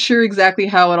 I'm not sure exactly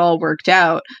how it all worked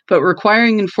out, but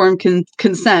requiring informed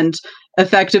consent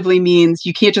effectively means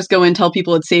you can't just go and tell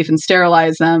people it's safe and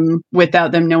sterilize them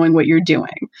without them knowing what you're doing.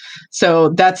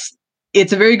 So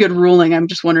it's a very good ruling. I'm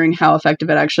just wondering how effective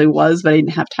it actually was, but I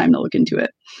didn't have time to look into it.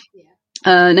 Yeah.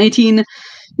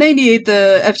 1998,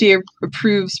 the FDA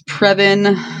approves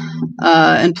Previn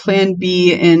and Plan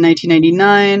B in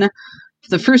 1999,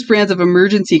 the first brands of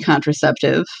emergency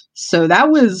contraceptive. So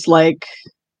that was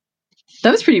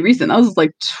pretty recent. That was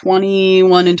like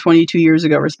 21 and 22 years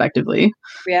ago, respectively.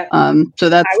 Yeah. So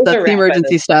that's the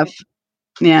emergency stuff.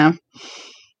 Yeah.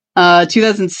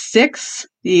 2006,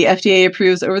 the FDA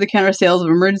approves over-the-counter sales of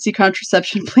emergency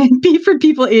contraception Plan B for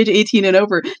people age 18 and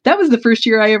over. That was the first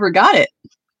year I ever got it.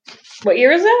 What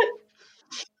year is that?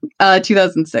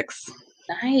 2006.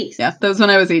 Nice. Yeah, that was when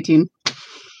I was 18.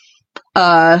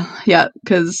 Yeah,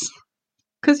 because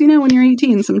when you're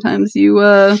 18, sometimes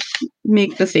you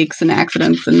make mistakes and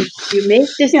accidents, and you make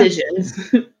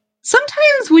decisions. Yeah.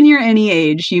 Sometimes when you're any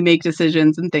age, you make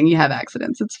decisions and you have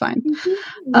accidents. It's fine.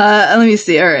 Let me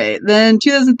see. All right. Then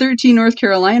 2013, North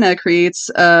Carolina created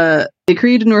an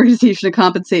organization to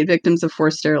compensate victims of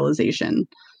forced sterilization,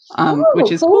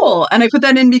 which is cool. And I put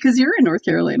that in because you're in North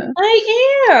Carolina.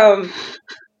 I am.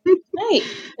 Right.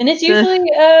 And it's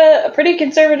usually a pretty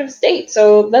conservative state,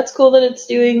 so that's cool that it's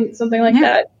doing something like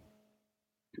that.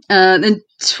 In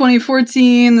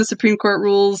 2014, the Supreme Court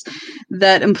rules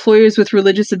that employers with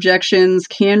religious objections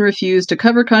can refuse to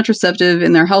cover contraceptive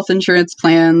in their health insurance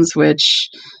plans, which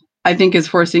I think is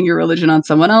forcing your religion on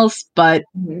someone else, but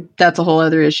that's a whole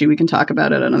other issue. We can talk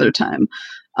about it another time.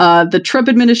 The Trump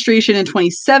administration in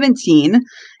 2017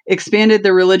 expanded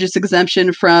the religious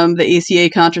exemption from the ACA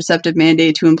contraceptive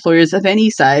mandate to employers of any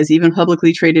size, even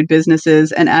publicly traded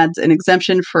businesses, and adds an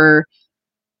exemption for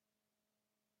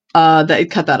that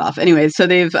cut that off. Anyway, so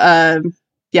they've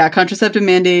contraceptive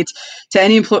mandates to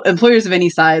any employers of any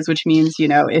size, which means,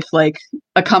 if like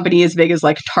a company as big as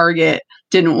like Target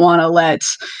didn't want to let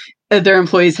their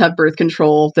employees have birth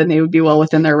control, then they would be well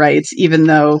within their rights, even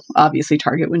though obviously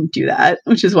Target wouldn't do that,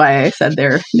 which is why I said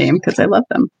their name, because I love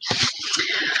them.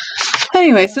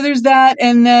 Anyway, so there's that.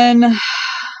 And then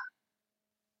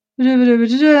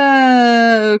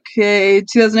okay,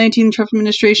 2019 Trump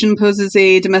administration imposes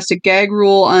a domestic gag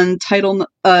rule on Title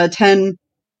 10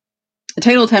 or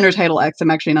Title X.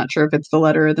 I'm actually not sure if it's the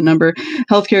letter or the number.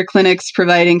 Healthcare clinics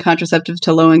providing contraceptives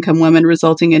to low-income women,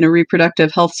 resulting in a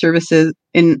reproductive health services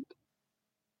in...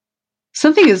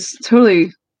 Something is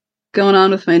totally going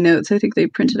on with my notes. I think they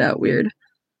printed out weird.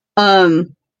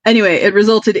 Anyway, it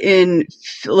resulted in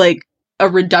like a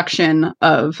reduction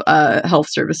of health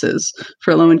services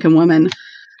for low-income women.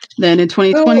 Then in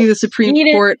 2020, the Supreme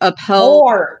Court upheld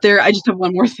I just have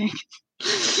one more thing.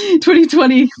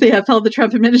 2020, they upheld the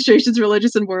Trump administration's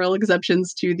religious and moral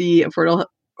exemptions to the Affordable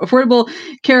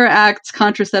Care Act's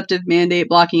contraceptive mandate,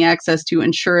 blocking access to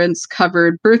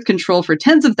insurance-covered birth control for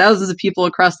tens of thousands of people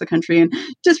across the country and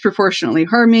disproportionately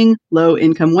harming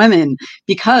low-income women.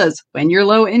 Because when you're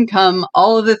low income,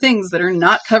 all of the things that are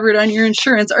not covered on your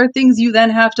insurance are things you then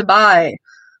have to buy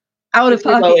out of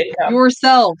pocket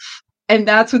yourself. And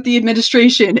that's what the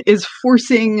administration is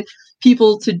forcing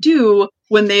people to do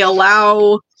when they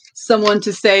allow someone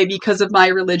to say, because of my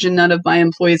religion, none of my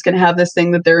employees can have this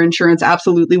thing that their insurance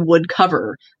absolutely would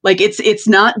cover. Like, it's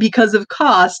not because of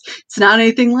cost. It's not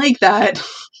anything like that.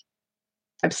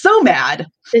 I'm so mad.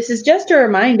 This is just a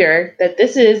reminder that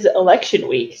this is election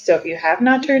week. So if you have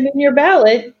not turned in your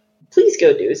ballot, please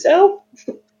go do so.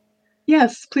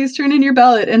 Yes, please turn in your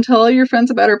ballot and tell all your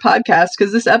friends about our podcast,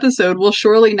 because this episode will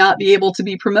surely not be able to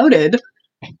be promoted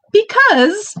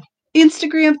because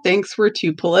Instagram thinks we're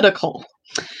too political.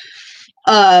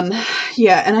 And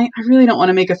I really don't want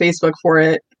to make a Facebook for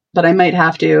it, but I might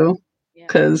have to,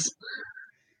 because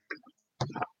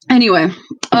anyway,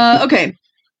 okay.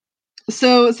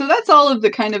 So that's all of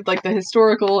the kind of like the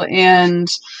historical and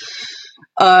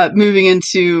moving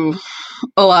into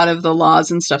a lot of the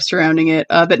laws and stuff surrounding it.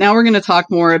 But now we're going to talk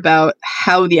more about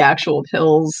how the actual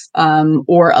pills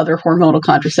or other hormonal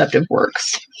contraceptive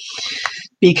works,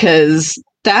 because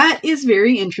that is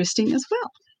very interesting as well.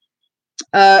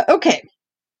 Okay.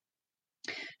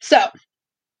 So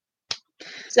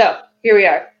here we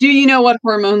are. Do you know what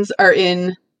hormones are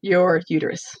in your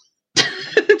uterus?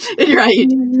 In your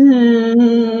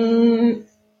IUD?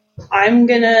 I'm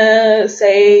going to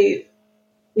say,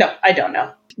 no, I don't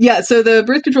know. Yeah, so the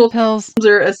birth control pills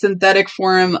are a synthetic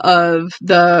form of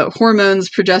the hormones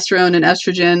progesterone and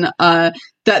estrogen.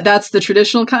 That's the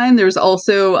traditional kind. There's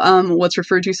also what's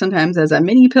referred to sometimes as a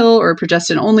mini pill or a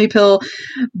progestin-only pill,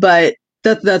 but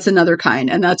that's another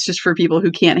kind, and that's just for people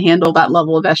who can't handle that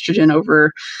level of estrogen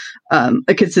over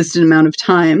a consistent amount of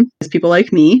time, as people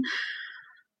like me.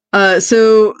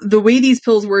 So the way these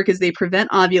pills work is they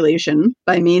prevent ovulation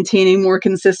by maintaining more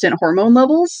consistent hormone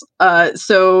levels.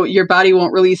 So your body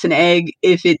won't release an egg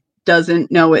if it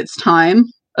doesn't know its time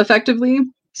effectively.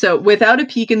 So without a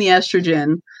peak in the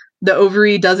estrogen, the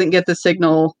ovary doesn't get the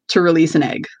signal to release an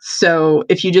egg. So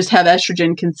if you just have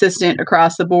estrogen consistent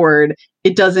across the board,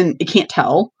 it can't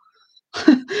tell.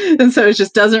 And so it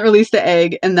just doesn't release the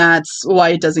egg, and that's why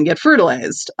it doesn't get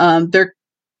fertilized. There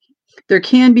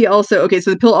can be also,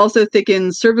 so the pill also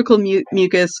thickens cervical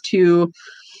mucus so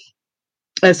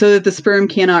that the sperm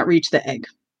cannot reach the egg.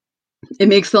 It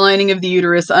makes the lining of the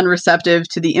uterus unreceptive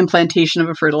to the implantation of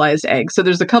a fertilized egg. So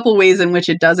there's a couple ways in which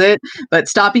it does it, but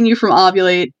stopping you from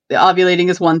ovulating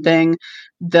is one thing,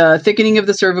 the thickening of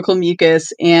the cervical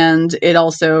mucus, and it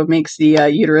also makes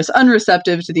the uterus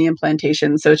unreceptive to the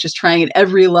implantation. So it's just trying at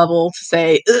every level to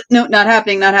say, no, not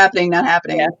happening, not happening, not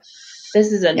happening. Yeah.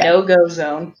 This is a no-go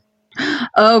zone.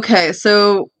 Okay,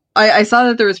 so I saw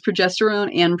that there was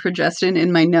progesterone and progestin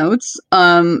in my notes.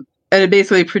 And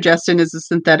basically, progestin is a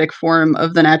synthetic form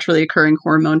of the naturally occurring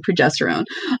hormone progesterone.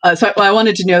 So I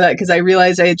wanted to know that because I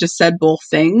realized I had just said both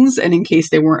things, and in case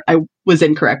I was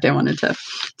incorrect, I wanted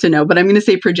to know. But I'm going to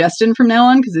say progestin from now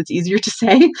on because it's easier to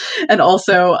say, and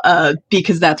also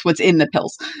because that's what's in the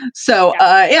pills. So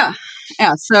yeah.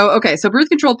 So okay, so birth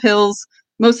control pills.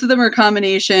 Most of them are a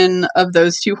combination of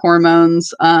those two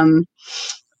hormones.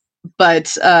 But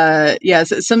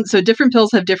so different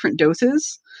pills have different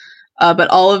doses. But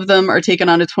all of them are taken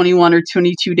on a 21 or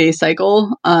 22 day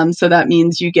cycle. So that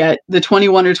means you get the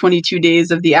 21 or 22 days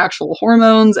of the actual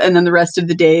hormones, and then the rest of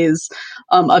the days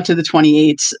up to the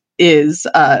 28 is,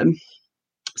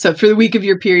 so for the week of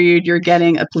your period, you're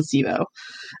getting a placebo.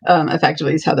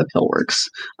 Effectively is how the pill works.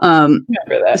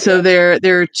 So there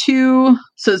are two.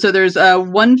 So there's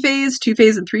 1 phase, 2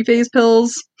 phase, and 3 phase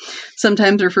pills,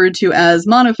 sometimes referred to as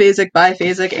monophasic,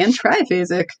 biphasic, and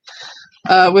triphasic.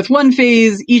 With 1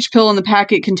 phase, each pill in the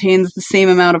packet contains the same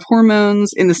amount of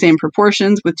hormones in the same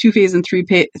proportions. With 2 phase and 3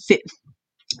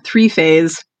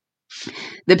 phase,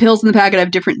 the pills in the packet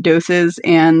have different doses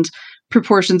and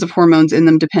proportions of hormones in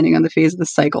them depending on the phase of the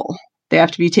cycle. They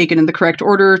have to be taken in the correct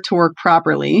order to work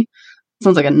properly.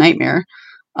 Sounds like a nightmare.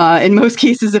 In most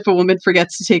cases, if a woman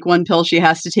forgets to take one pill, she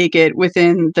has to take it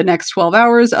within the next 12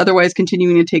 hours. Otherwise,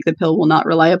 continuing to take the pill will not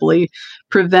reliably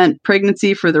prevent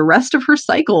pregnancy for the rest of her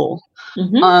cycle.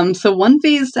 Mm-hmm. So 1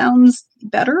 phase sounds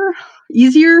better,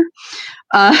 easier.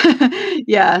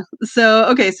 Yeah. So,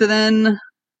 okay. So then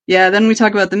we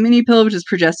talk about the mini pill, which is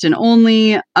progestin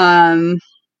only.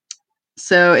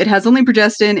 So it has only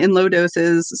progestin in low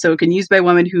doses, so it can be used by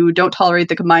women who don't tolerate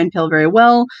the combined pill very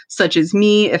well, such as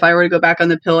me. If I were to go back on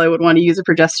the pill, I would want to use a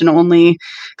progestin only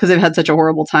because I've had such a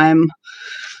horrible time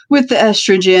with the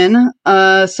estrogen.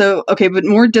 But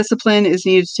more discipline is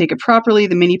needed to take it properly.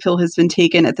 The mini pill has to be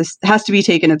taken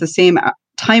at the same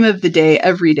time of the day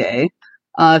every day.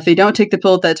 If they don't take the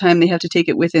pill at that time, they have to take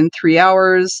it within 3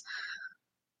 hours.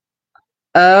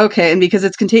 Okay, and because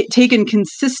it's taken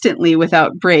consistently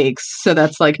without breaks, so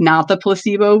that's like not the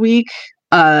placebo week,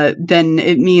 then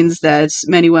it means that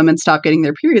many women stop getting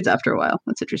their periods after a while.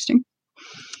 That's interesting.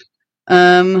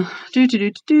 Okay,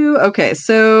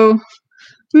 so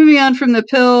moving on from the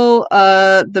pill,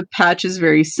 the patch is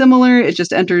very similar. It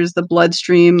just enters the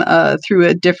bloodstream through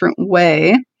a different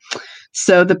way.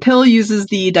 So the pill uses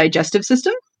the digestive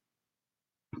system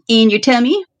in your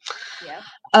tummy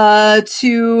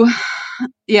to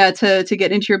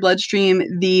get into your bloodstream.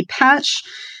 The patch,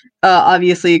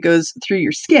 obviously, it goes through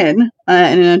your skin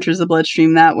and it enters the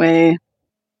bloodstream that way.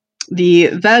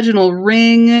 The vaginal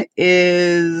ring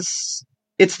it's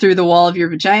through the wall of your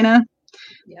vagina.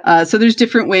 Yep. So there's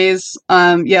different ways.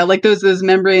 Like those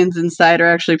membranes inside are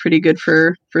actually pretty good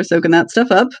for soaking that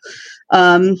stuff up.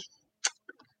 Let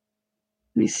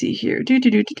me see here.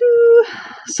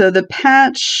 So the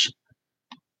patch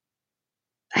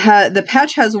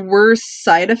has worse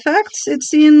side effects, it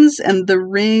seems, and the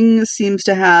ring seems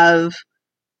to have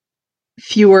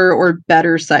fewer or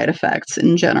better side effects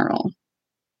in general.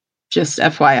 Just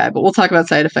FYI, but we'll talk about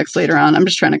side effects later on. I'm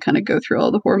just trying to kind of go through all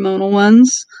the hormonal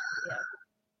ones. Yeah.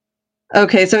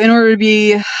 Okay, so in order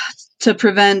to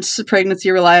prevent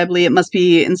pregnancy reliably, it must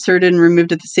be inserted and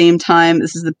removed at the same time.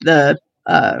 This is the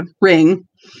ring,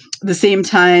 the same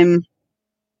time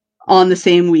on the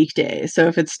same weekday. So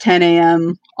if it's 10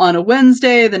 a.m. on a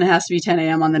Wednesday, then it has to be 10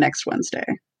 a.m. on the next Wednesday.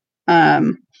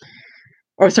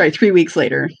 3 weeks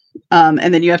later.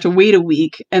 And then you have to wait a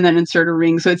week and then insert a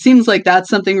ring. So it seems like that's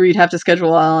something where you'd have to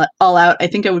schedule all out. I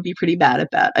think I would be pretty bad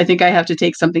at that. I think I have to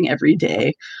take something every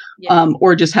day,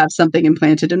 or just have something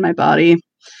implanted in my body.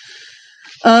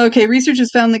 Okay, research has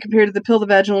found that compared to the pill, the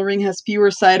vaginal ring has fewer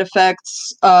side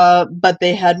effects, but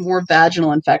they had more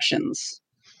vaginal infections.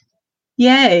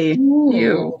 Yay.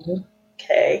 Ooh.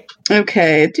 Okay.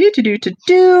 Okay.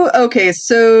 Okay,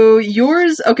 so your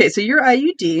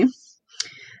IUD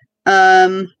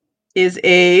is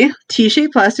a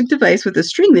T-shaped plastic device with a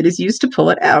string that is used to pull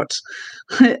it out.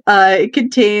 It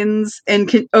contains and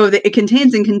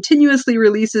continuously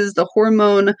releases the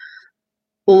hormone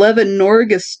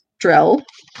levonorgestrel,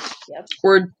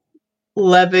 or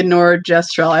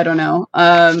levonorgestrel, I don't know,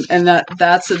 and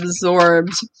that's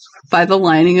absorbed by the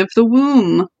lining of the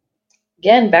womb.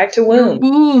 Again, back to Your womb.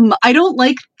 womb. I don't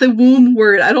like the womb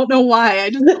word. I don't know why. I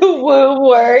just The womb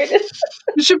word.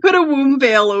 you should put a womb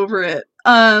veil over it.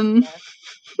 I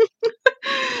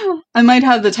might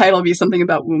have the title be something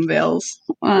about womb veils.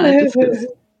 Just 'cause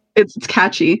it's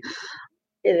catchy.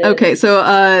 It is. Okay, so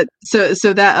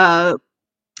that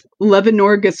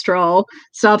levonorgestrel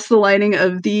stops the lining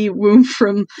of the womb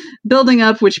from building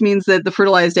up, which means that the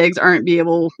fertilized eggs aren't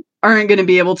going to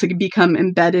be able to become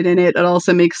embedded in it. It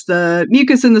also makes the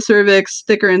mucus in the cervix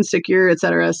thicker and stickier,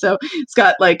 etc. So it's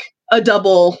got like a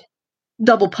double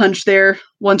punch there.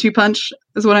 1-2 punch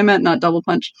is what I meant, not double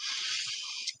punch.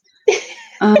 Like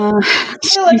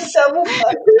double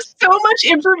punch. There's so much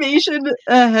information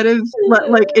ahead of,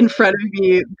 like, in front of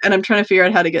me, and I'm trying to figure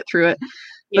out how to get through it.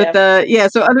 Yeah.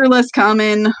 But so other less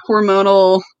common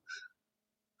hormonal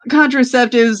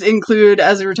contraceptives include,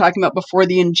 as we were talking about before,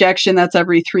 the injection. That's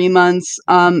every 3 months.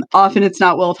 Often it's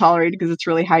not well tolerated because it's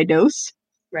really high dose.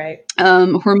 Right.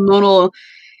 Hormonal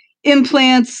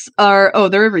implants they're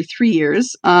every 3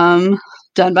 years.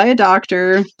 Done by a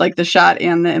doctor, like the shot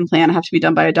and the implant have to be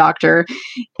done by a doctor.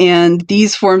 And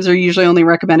these forms are usually only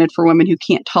recommended for women who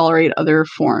can't tolerate other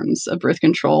forms of birth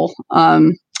control,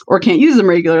 or can't use them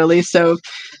regularly. So,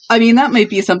 I mean, that might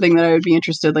be something that I would be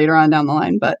interested later on down the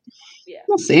line, but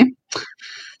we'll see.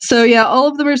 So yeah, all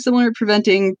of them are similar to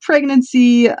preventing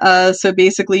pregnancy. So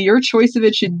basically your choice of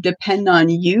it should depend on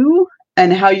you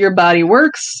and how your body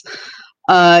works.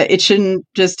 It shouldn't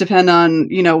just depend on,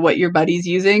 what your buddy's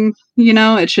using,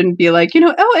 it shouldn't be like,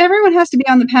 everyone has to be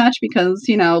on the patch because,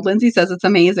 Lindsay says it's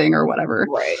amazing or whatever.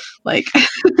 Right. Like,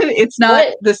 it's not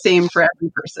the same for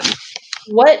every person.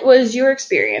 What was your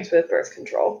experience with birth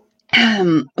control?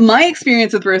 My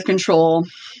experience with birth control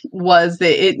was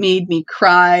that it made me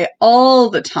cry all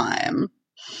the time.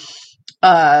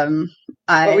 And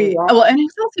I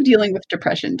was also dealing with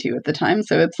depression too at the time.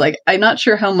 So it's like, I'm not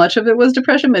sure how much of it was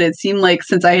depression, but it seemed like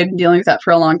since I had been dealing with that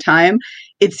for a long time,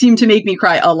 it seemed to make me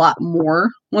cry a lot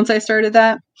more once I started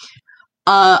that.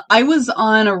 I was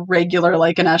on a regular,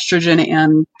 like an estrogen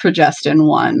and progestin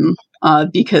one,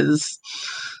 because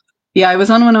I was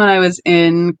on one when I was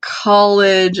in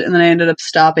college, and then I ended up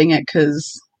stopping it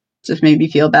because it just made me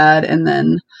feel bad, and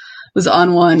then was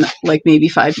on one like maybe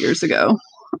 5 years ago.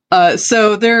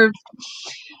 So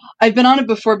I've been on it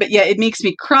before, but yeah, it makes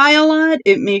me cry a lot.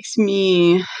 It makes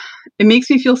me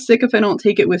feel sick if I don't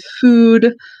take it with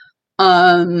food.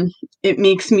 It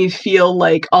makes me feel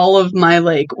like all of my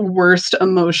like worst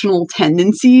emotional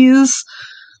tendencies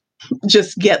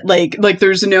just get like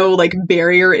there's no like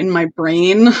barrier in my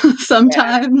brain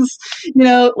sometimes,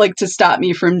 like to stop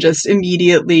me from just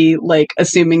immediately like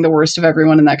assuming the worst of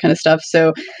everyone and that kind of stuff.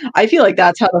 So I feel like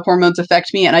that's how the hormones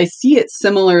affect me. And I see it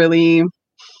similarly,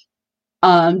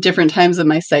 different times of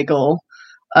my cycle.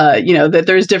 That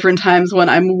there's different times when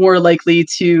I'm more likely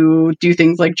to do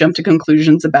things like jump to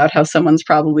conclusions about how someone's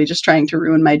probably just trying to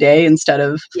ruin my day instead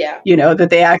of, that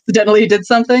they accidentally did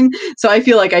something. So I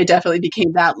feel like I definitely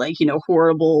became that, like,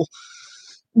 horrible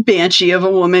banshee of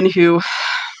a woman who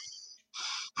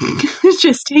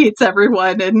just hates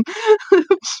everyone. And,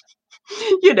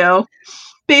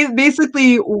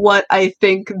 basically what I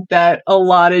think that a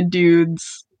lot of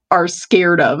dudes are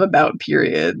scared of about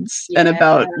periods and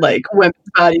about like women's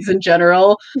bodies in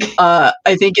general, I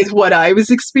think is what I was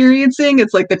experiencing.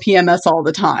 It's like the PMS all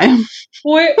the time.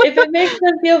 If it makes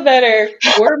them feel better,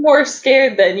 we're more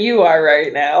scared than you are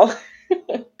right now.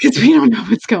 Because we don't know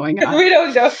what's going on. We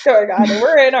don't know what's going on, and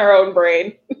we're in our own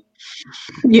brain.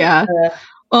 Yeah.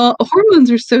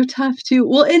 Hormones are so tough too.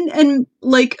 Well, and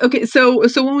like, okay, so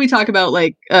when we talk about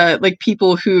like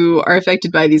people who are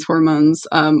affected by these hormones,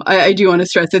 I do want to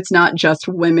stress it's not just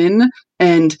women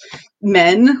and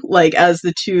men, like as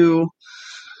the two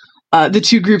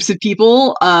groups of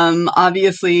people.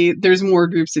 Obviously there's more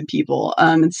groups of people.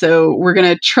 And so we're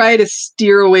going to try to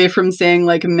steer away from saying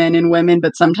like men and women,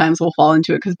 but sometimes we'll fall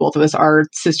into it because both of us are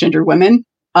cisgender women.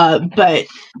 But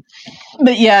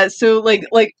yeah, so like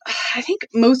I think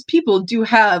most people do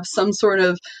have some sort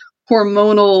of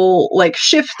hormonal like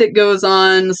shift that goes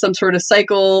on, some sort of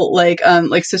cycle. Like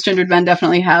cisgendered men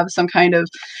definitely have some kind of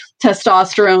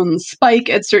testosterone spike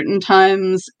at certain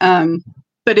times,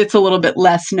 but it's a little bit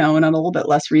less known and a little bit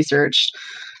less researched.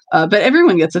 But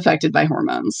everyone gets affected by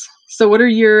hormones. So what are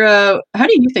your? How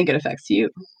do you think it affects you?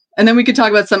 And then we could talk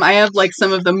about some. I have like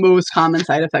some of the most common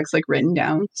side effects like written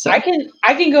down. So I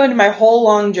can go into my whole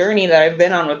long journey that I've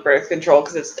been on with birth control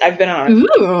because I've been on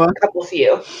a couple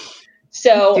few.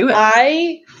 So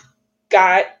I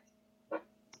got.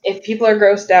 If people are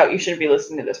grossed out, you shouldn't be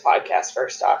listening to this podcast.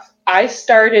 First off, I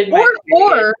started my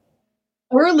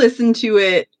or listen to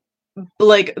it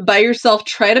like by yourself,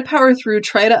 try to power through,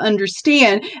 try to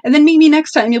understand, and then maybe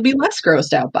next time you'll be less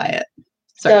grossed out by it.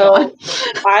 Sorry,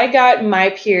 so I got my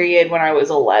period when I was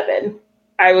 11.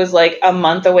 I was like a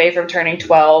month away from turning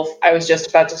 12. I was just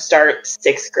about to start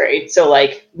 6th grade, so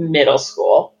like middle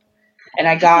school. And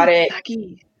I got it.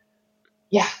 Sucky.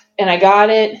 Yeah, and I got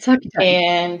it. Sucky time.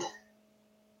 And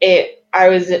I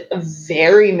was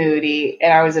very moody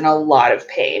and I was in a lot of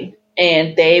pain.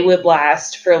 And they would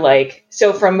last for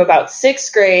so from about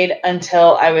 6th grade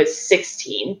until I was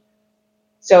 16.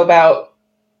 So about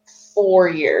 4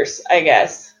 years, I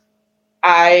guess.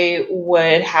 I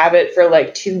would have it for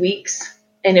 2 weeks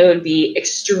and it would be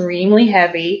extremely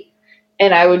heavy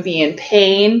and I would be in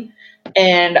pain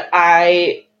and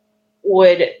I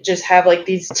would just have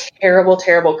these terrible,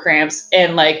 terrible cramps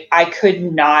and I could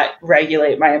not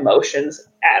regulate my emotions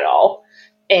at all.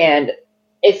 And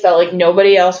it felt like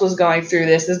nobody else was going through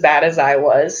this as bad as I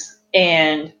was.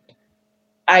 And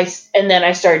then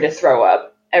I started to throw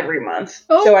up every month.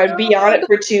 So I'd be on it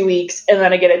for 2 weeks and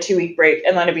then I get a 2-week break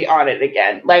and then I'd be on it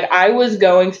again. I was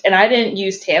going, and I didn't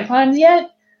use tampons yet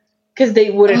because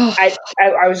they wouldn't,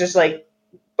 I was just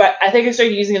but I think I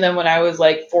started using them when I was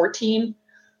 14.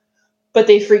 But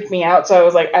they freaked me out, so I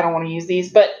was like, I don't want to use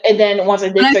these. And then once I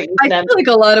did start using them... I feel like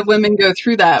a lot of women go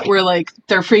through that, where,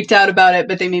 they're freaked out about it,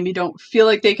 but they maybe don't feel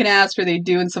like they can ask, or they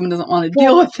do, and someone doesn't want to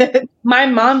deal with it. My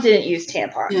mom didn't use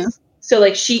tampons. Yeah.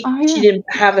 So, she didn't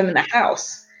have them in the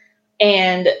house.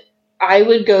 And I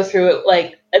would go through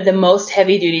it, the most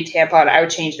heavy-duty tampon, I would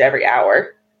change it every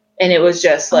hour. And it was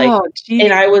just,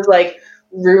 and I was,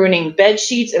 ruining bed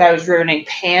sheets, and I was ruining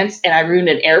pants, and I ruined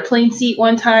an airplane seat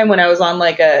one time when I was on,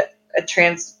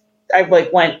 I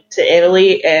went to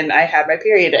Italy and I had my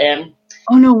period and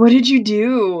oh no, what did you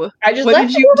do? I just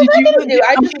left it. What was I gonna do?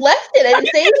 I just left it. I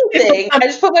didn't say anything. I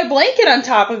just put my blanket on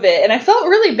top of it and I felt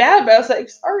really bad, but I was like,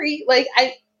 sorry,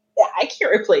 I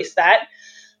can't replace that.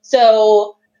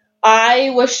 So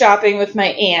I was shopping with my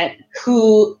aunt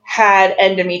who had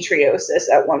endometriosis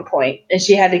at one point and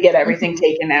she had to get everything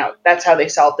taken out. That's how they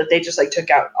solved it. They just took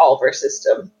out all of her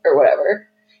system or whatever.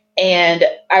 And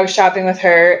I was shopping with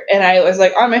her and I was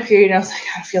on my period and I was like,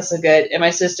 I feel so good. And my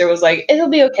sister was like, it'll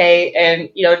be okay. And,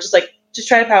 just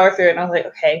try to power through it. And I was like,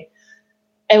 okay.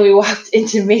 And we walked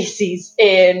into Macy's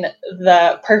in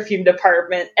the perfume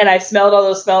department and I smelled all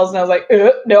those smells and I was like,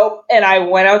 nope. And I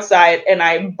went outside and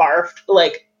I barfed,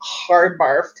 hard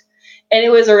barfed. And it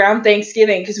was around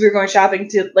Thanksgiving because we were going shopping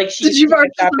to Did you barf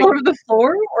all over the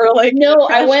floor or No,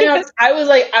 I went out. I was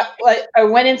I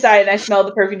went inside and I smelled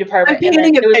the perfume department. I'm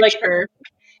painting a picture.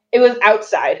 It was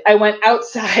outside. I went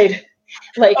outside,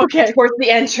 towards the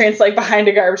entrance, behind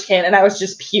a garbage can, and I was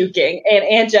just puking. And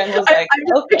Aunt Jen was like, I'm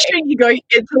just picturing you going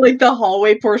into the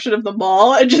hallway portion of the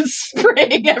mall and just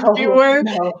spraying everywhere.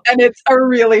 No. And it's a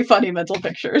really funny mental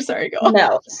picture. Sorry, go on.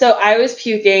 No. So I was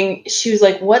puking. She was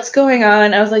like, what's going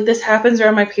on? I was like, this happens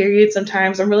around my period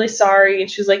sometimes. I'm really sorry.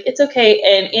 And she was like, it's okay.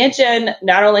 And Aunt Jen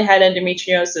not only had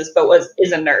endometriosis, but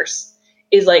is a nurse.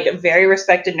 Is a very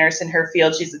respected nurse in her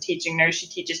field. She's a teaching nurse. She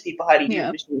teaches people how to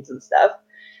use machines and stuff.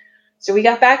 So we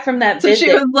got back from that visit. So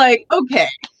she was like, okay.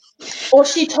 Well,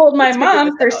 she told my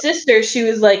mom, her sister, she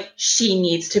was like, she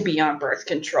needs to be on birth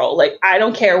control. I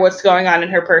don't care what's going on in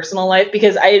her personal life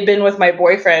because I had been with my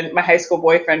boyfriend, my high school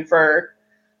boyfriend for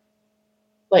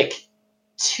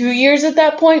 2 years at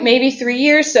that point, maybe 3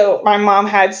 years. So my mom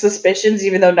had suspicions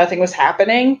even though nothing was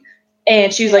happening.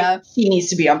 And she was like, she needs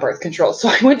to be on birth control. So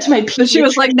I went to my pediatrician. But she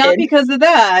was like, not because of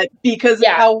that, because of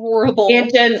how horrible.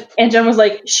 Aunt Jen was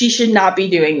like, she should not be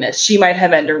doing this. She might have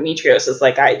endometriosis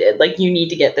like I did. You need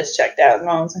to get this checked out. And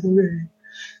I was like, Ugh.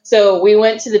 So we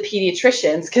went to the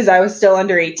pediatricians because I was still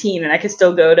under 18 and I could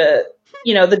still go to,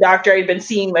 the doctor I'd been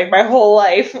seeing my whole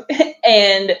life.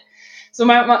 And so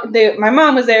my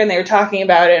mom was there and they were talking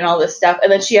about it and all this stuff.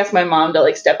 And then she asked my mom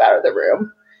to step out of the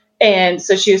room. And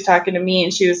so she was talking to me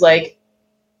and she was like,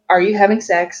 are you having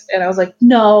sex? And I was like,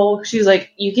 no. She was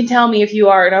like, you can tell me if you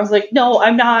are. And I was like, no,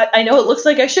 I'm not. I know it looks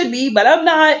like I should be, but I'm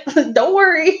not. Don't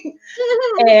worry.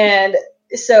 And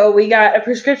so we got a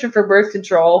prescription for birth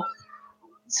control.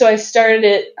 So I started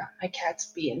it. Oh, my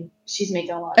cat's she's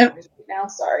making a lot of noise right now.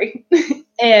 Sorry.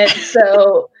 And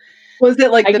so. Was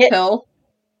it the pill?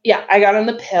 Yeah, I got on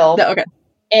the pill. No, okay.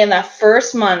 And that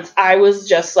first month, I was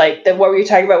just what were you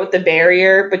talking about with the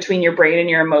barrier between your brain and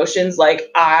your emotions?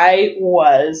 I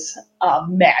was a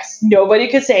mess. Nobody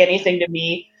could say anything to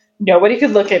me. Nobody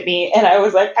could look at me. And I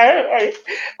was like, I'm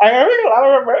having a lot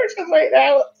of emotions right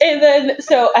now. And then,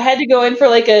 so I had to go in for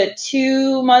a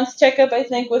 2-month checkup, I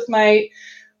think, with my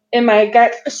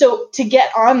gut. So to get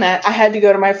on that, I had to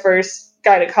go to my first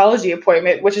gynecology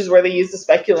appointment, which is where they use the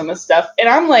speculum and stuff. And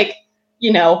I'm like,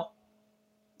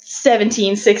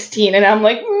 17, 16, and I'm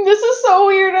like, this is so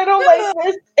weird. I don't like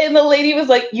this. And the lady was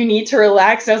like, you need to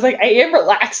relax. And I was like, I am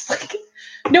relaxed. Like,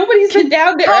 nobody's been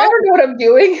down there. I don't know what I'm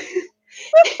doing.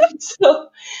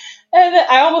 And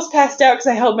I almost passed out because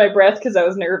I held my breath because I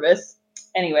was nervous.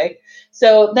 Anyway,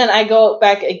 so then I go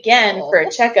back again for a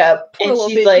checkup, and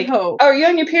she's like, oh, are you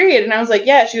on your period? And I was like,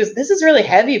 yeah. She goes, this is really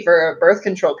heavy for a birth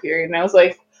control period. And I was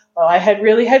like, well, I had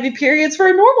really heavy periods for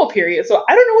a normal period, so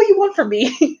I don't know what you want from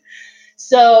me.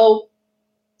 So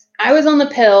I was on the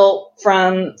pill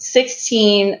from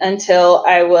 16 until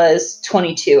I was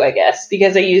 22, I guess,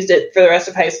 because I used it for the rest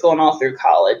of high school and all through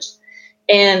college.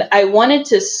 And I wanted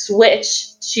to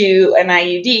switch to an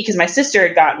IUD because my sister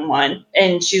had gotten one.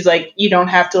 And she's like, you don't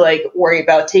have to like worry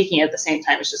about taking it at the same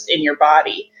time. It's just in your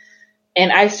body.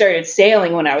 And I started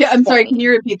sailing when I was 20. Sorry, can you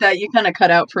repeat that? You kind of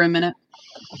cut out for a minute.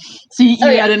 So you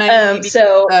had an IUD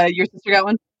because your sister got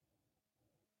one?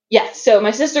 Yeah, so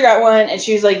my sister got one, and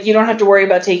she was like, you don't have to worry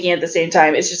about taking it at the same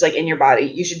time. It's just like in your body.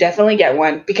 You should definitely get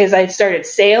one, because I started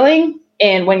sailing,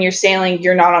 and when you're sailing,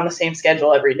 you're not on the same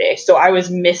schedule every day. So I was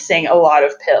missing a lot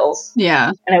of pills.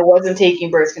 Yeah. And I wasn't taking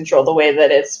birth control the way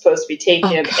that it's supposed to be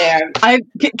taken. And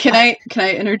can I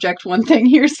interject one thing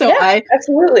here? So yeah,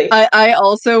 absolutely. I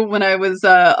also, when I was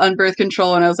on birth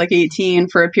control when I was like 18,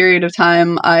 for a period of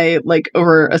time, I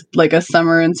over a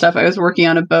summer and stuff, I was working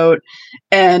on a boat,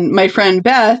 and my friend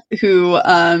Beth, who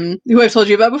I've told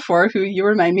you about before, who you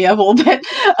remind me of a little bit,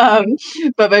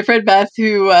 but my friend Beth,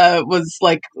 who was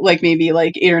like maybe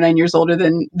like 8 or 9 years older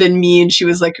than me, and she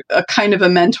was like a kind of a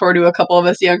mentor to a couple of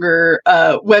us younger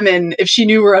women. If she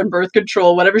knew we're on birth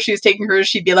control, whatever she was taking hers,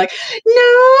 she'd be like,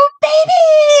 "No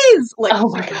babies!" Like, oh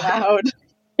my God. Loud.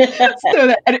 So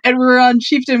that, and we're on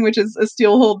Chieftain, which is a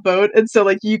steel-hulled boat, and so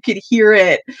like you could hear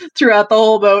it throughout the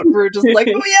whole boat. We're just like,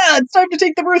 oh yeah, it's time to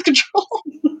take the birth control.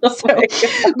 But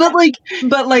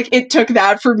it took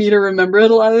that for me to remember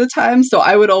it a lot of the time. So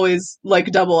I would always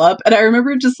like double up, and I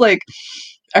remember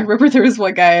there was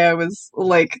one guy I was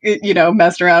like,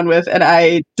 messing around with, and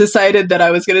I decided that I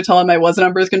was going to tell him I wasn't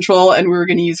on birth control and we were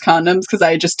going to use condoms because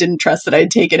I just didn't trust that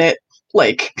I'd taken it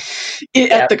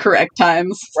at the correct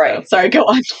times. Right. So, sorry, go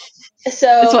on. So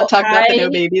I just want to talk about the no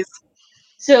babies.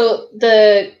 So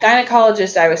the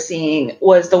gynecologist I was seeing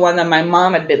was the one that my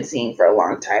mom had been seeing for a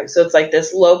long time. So it's like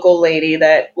this local lady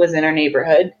that was in our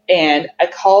neighborhood, and I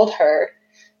called her.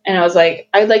 And I was like,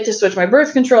 I'd like to switch my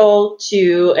birth control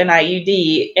to an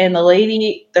IUD. And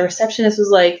the receptionist was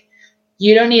like,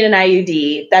 you don't need an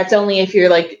IUD. That's only if you're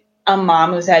like a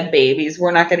mom who's had babies.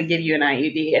 We're not going to give you an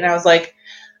IUD. And I was like,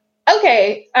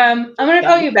 okay, I'm going to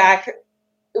call you back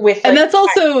with. And that's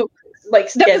also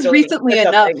that was recently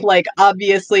enough. Like,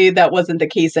 obviously that wasn't the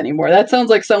case anymore. That sounds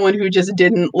like someone who just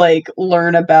didn't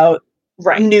learn about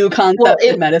new concepts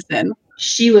in medicine.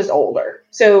 She was older.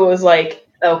 So it was like,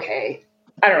 okay.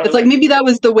 I don't know. It's like maybe that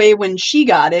was the way when she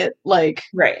got it. Right.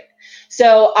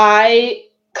 So I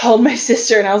called my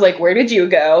sister and I was like, where did you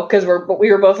go? Because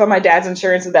we were both on my dad's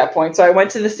insurance at that point. So I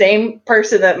went to the same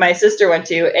person that my sister went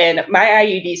to, and my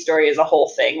IUD story is a whole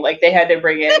thing. Like, they had to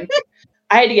bring in,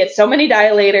 I had to get so many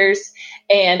dilators,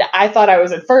 and I thought I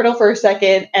was infertile for a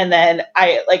second, and then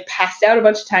I passed out a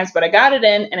bunch of times, but I got it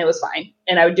in and it was fine.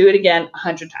 And I would do it again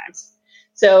 100 times.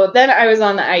 So then I was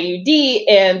on the IUD,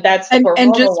 and that's the hormonal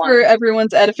and just one. For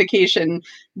everyone's edification,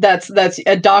 that's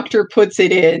a doctor puts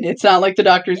it in. It's not like the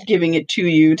doctor's giving it to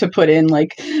you to put in,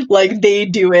 like they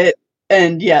do it.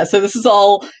 And yeah, so this is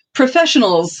all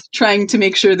professionals trying to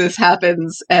make sure this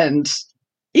happens. And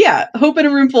yeah, hope in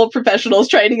a room full of professionals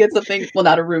trying to get something. Well,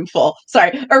 not a room full.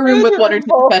 Sorry, a room with one or two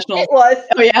professionals. It was.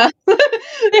 Oh yeah,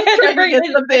 they had to bring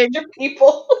in something.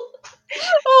 People.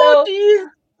 Oh geez.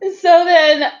 So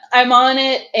then I'm on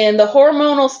it, and the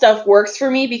hormonal stuff works for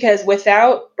me because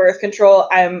without birth control,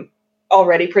 I'm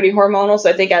already pretty hormonal. So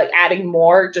I think adding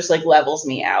more just levels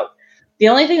me out. The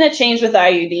only thing that changed with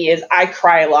IUD is I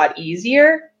cry a lot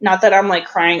easier. Not that I'm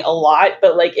crying a lot,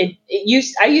 but I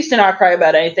used to not cry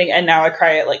about anything, and now I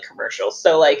cry at commercials.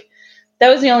 So that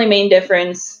was the only main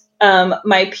difference.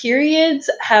 My periods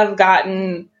have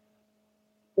gotten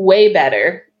way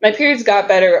better. My periods got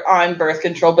better on birth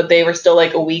control, but they were still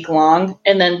a week long.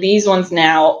 And then these ones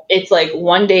now, it's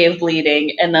 1 day of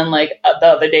bleeding, and then the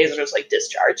other days are just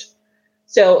discharge.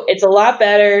 So it's a lot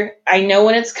better. I know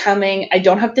when it's coming. I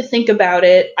don't have to think about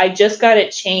it. I just got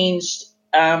it changed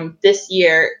this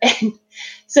year. And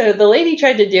so the lady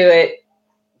tried to do it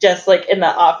just in the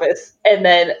office. And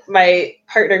then my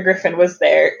partner Griffin was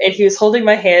there, and he was holding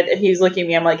my hand, and he was looking at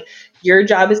me. I'm like, your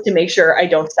job is to make sure I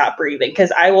don't stop breathing,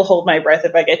 because I will hold my breath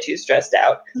if I get too stressed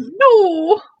out.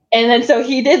 No. And then so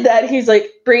he did that. He's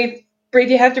like, breathe, breathe,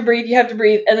 you have to breathe, you have to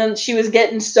breathe. And then she was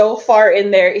getting so far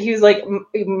in there. He was like,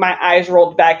 my eyes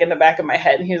rolled back in the back of my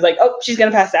head. And he was like, oh, she's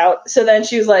going to pass out. So then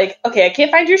she was like, okay, I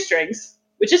can't find your strings,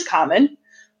 which is common,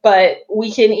 but we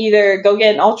can either go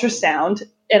get an ultrasound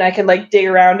and I can like dig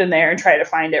around in there and try to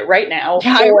find it right now.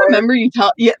 Yeah, I remember you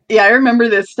I remember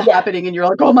this happening and you're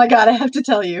like, oh my God, I have to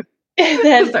tell you. And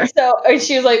then and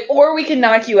she was like, or we can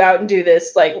knock you out and do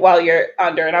this like while you're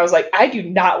under. And I was like, I do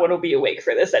not want to be awake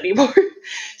for this anymore.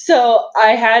 So I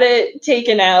had it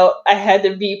taken out. I had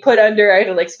to be put under. I had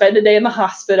to like spend a day in the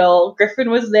hospital. Griffin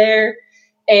was there,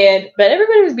 but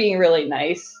everybody was being really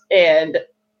nice. And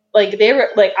like they were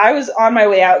like, I was on my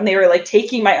way out and they were like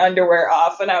taking my underwear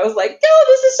off, and I was like, no,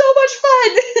 this is so much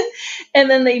fun. And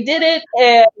then they did it,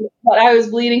 but I was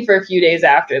bleeding for a few days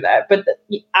after that. But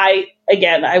I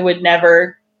would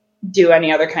never do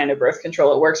any other kind of birth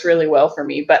control. It works really well for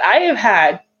me. But I have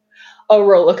had a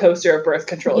roller coaster of birth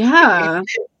control. Yeah.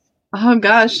 Oh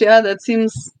gosh, yeah, that's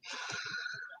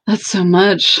so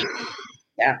much.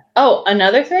 Yeah. Oh,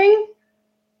 another thing,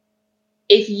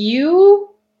 if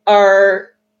you are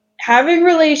having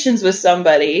relations with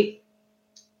somebody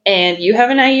and you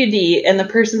have an IUD and the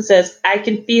person says, I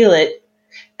can feel it,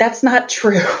 that's not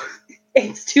true.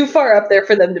 It's too far up there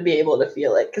for them to be able to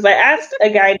feel it. Because I asked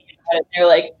a guy about it, and they're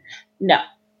like, no,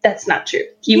 that's not true.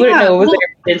 He wouldn't know it was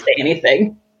there, didn't say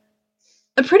anything.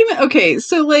 Pretty much. Okay,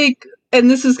 so like,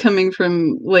 and this is coming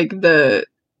from like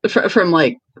from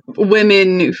like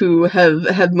women who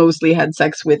have mostly had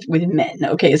sex with men.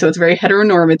 Okay, so it's very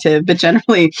heteronormative, but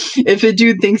generally, if a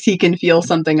dude thinks he can feel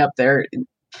something up there,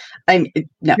 no,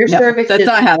 that's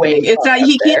not happening. It's not.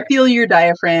 He can't feel your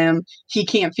diaphragm. He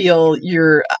can't feel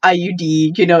your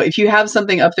IUD. You know, if you have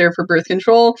something up there for birth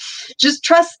control, just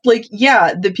trust. Like,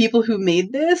 yeah, the people who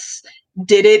made this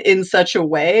did it in such a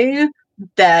way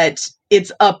that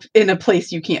it's up in a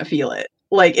place you can't feel it.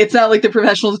 Like, it's not like the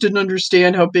professionals didn't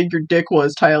understand how big your dick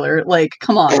was, Tyler. Like,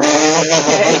 come on.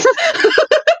 Okay.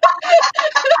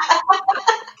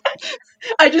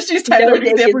 I just used Tyler as an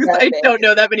example because I don't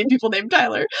know that many people named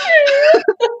Tyler.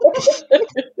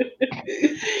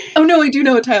 Oh no, I do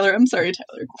know a Tyler. I'm sorry,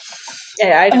 Tyler.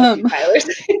 Yeah, I know Tylers.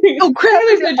 Oh crap!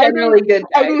 Tylers are generally good.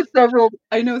 I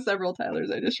know several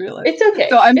Tylers. I just realized. It's okay.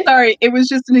 So I'm sorry. It was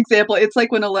just an example. It's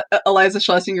like when Eliza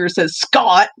Schlesinger says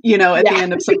Scott, you know, at the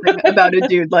end of something about a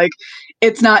dude. Like,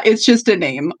 it's not. It's just a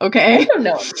name. Okay. I don't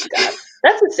know Scott.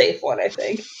 That's a safe one, I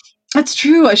think. That's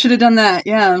true. I should have done that.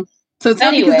 Yeah. So it's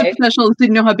not because the professionals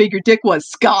didn't know how big your dick was,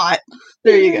 Scott.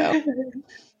 There you go.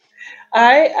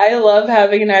 I love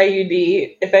having an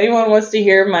IUD. If anyone wants to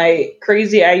hear my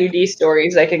crazy IUD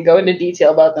stories, I can go into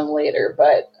detail about them later.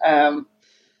 But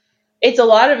it's a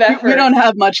lot of effort. We don't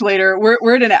have much later.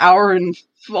 We're at an hour and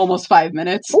almost 5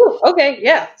 minutes. Ooh, okay,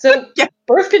 yeah. So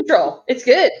birth control, it's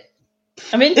good.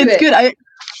 I'm into it. It's good.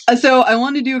 So I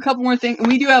want to do a couple more things.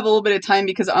 We do have a little bit of time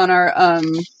because on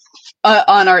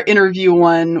our interview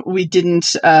one, we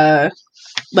didn't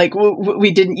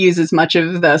we didn't use as much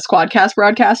of the Squadcast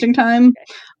broadcasting time.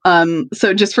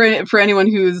 So just for anyone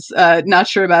who's not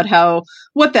sure about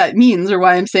what that means or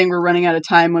why I'm saying we're running out of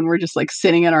time when we're just like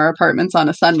sitting in our apartments on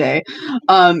a Sunday,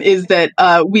 is that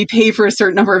we pay for a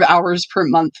certain number of hours per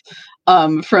month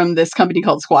from this company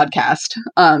called Squadcast.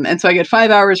 And so I get 5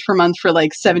 hours per month for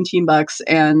like $17.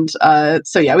 And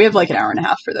so yeah, we have like an hour and a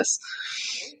half for this.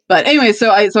 But anyway,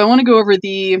 so I want to go over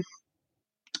the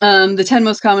 10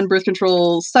 most common birth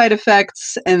control side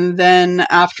effects, and then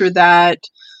after that,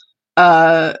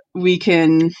 we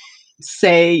can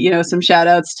say, you know, some shout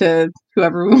outs to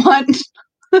whoever we want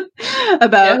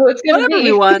about whatever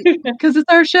we want, because it's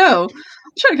our show. I'm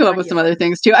trying to come up with some other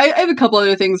things too. I have a couple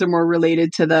other things that are more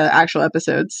related to the actual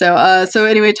episode. So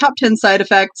anyway, top 10 side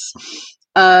effects.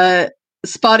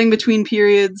 Spotting between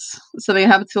periods, something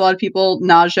that happens to a lot of people.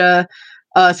 Nausea.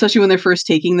 Especially when they're first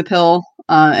taking the pill,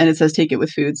 and it says take it with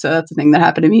food. So that's the thing that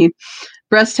happened to me.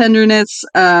 Breast tenderness.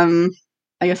 I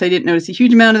guess I didn't notice a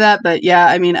huge amount of that, but yeah,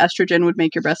 I mean, estrogen would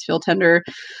make your breast feel tender.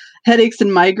 Headaches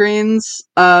and migraines.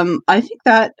 I think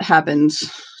that happened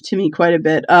to me quite a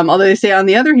bit. Although they say, on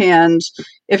the other hand,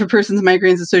 if a person's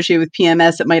migraine is associated with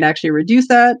PMS, it might actually reduce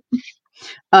that.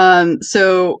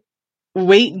 So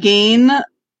weight gain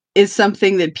is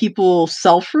something that people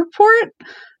self-report,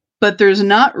 but there's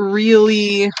not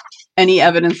really any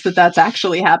evidence that that's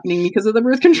actually happening because of the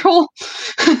birth control.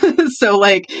 So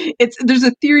like there's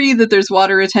a theory that there's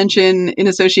water retention in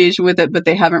association with it, but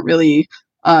they haven't really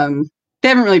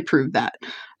proved that.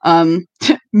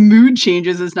 Mood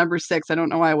changes is number 6. I don't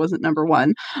know why it wasn't number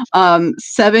 1.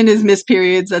 7 is missed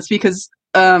periods. That's because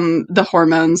the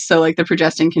hormones. So like the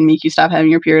progestin can make you stop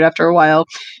having your period after a while.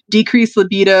 Decreased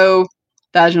libido,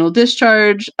 vaginal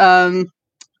discharge.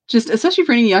 Just especially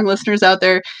for any young listeners out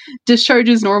there, discharge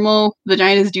is normal.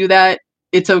 Vaginas do that.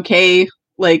 It's okay.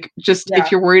 Like, just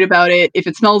if you're worried about it, if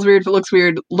it smells weird, if it looks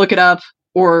weird, look it up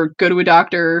or go to a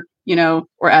doctor,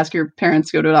 or ask your parents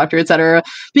to go to a doctor, etc.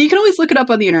 But you can always look it up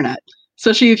on the internet,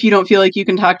 especially if you don't feel like you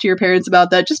can talk to your parents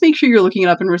about that. Just make sure you're looking it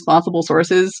up in responsible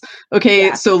sources. Okay,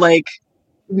 yeah. So like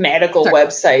medical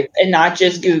websites and not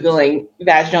just Googling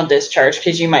vaginal discharge,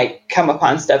 because you might come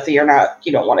upon stuff that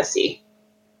you don't want to see.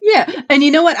 Yeah, and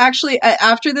you know what? Actually,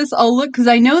 after this, I'll look, because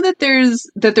I know that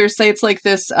there's sites like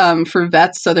this for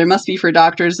vets, so there must be for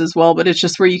doctors as well. But it's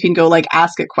just where you can go like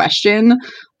ask a question.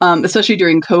 Especially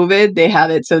during COVID, they have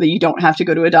it so that you don't have to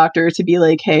go to a doctor to be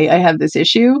like, "Hey, I have this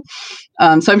issue."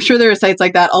 So I'm sure there are sites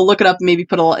like that. I'll look it up and maybe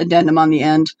put a little addendum on the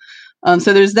end.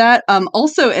 So there's that.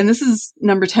 Also, and this is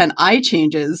number 10, eye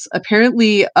changes.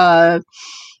 Apparently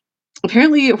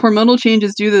hormonal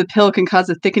changes due to the pill can cause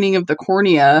a thickening of the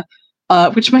cornea.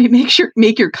 Which might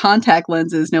make your contact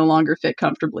lenses no longer fit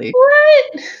comfortably.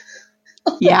 What?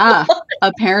 Yeah,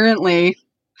 apparently.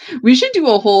 We should do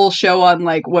a whole show on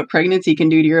like what pregnancy can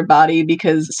do to your body,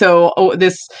 because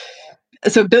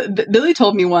Billy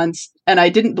told me once, and I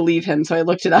didn't believe him, so I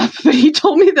looked it up, but he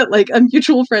told me that like a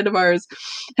mutual friend of ours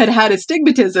had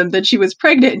astigmatism, that she was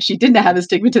pregnant and she didn't have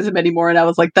astigmatism anymore, and I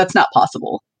was like, that's not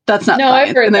possible. That's not science.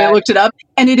 I've heard and then that. I looked it up,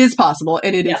 and it is possible,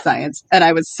 and it is science, and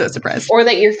I was so surprised. Or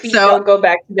that your feet don't go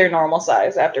back to their normal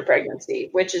size after pregnancy,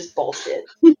 which is bullshit.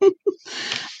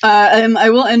 I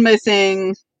will end by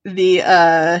saying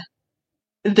that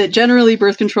generally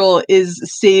birth control is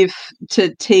safe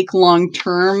to take long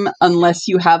term unless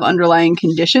you have underlying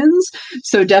conditions.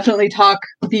 So definitely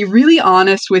be really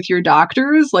honest with your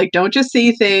doctors. Like, don't just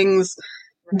say things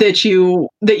that you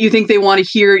think they want to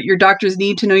hear. Your doctors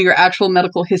need to know your actual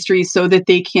medical history so that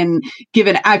they can give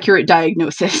an accurate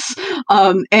diagnosis.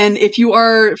 And if you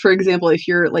are, for example, if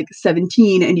you're like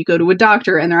 17 and you go to a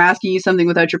doctor and they're asking you something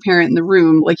without your parent in the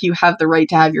room, like, you have the right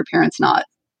to have your parents not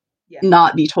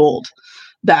be told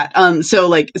that.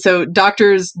 So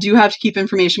doctors do have to keep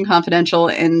information confidential,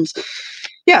 and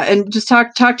just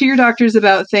talk to your doctors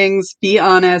about things, be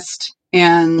honest,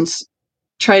 and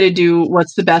try to do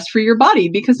what's the best for your body,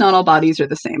 because not all bodies are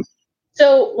the same.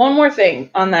 So one more thing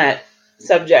on that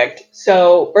subject.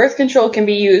 So birth control can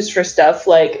be used for stuff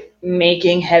like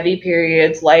making heavy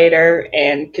periods lighter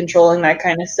and controlling that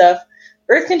kind of stuff.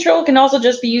 Birth control can also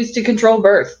just be used to control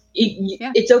birth.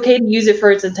 It's okay to use it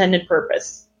for its intended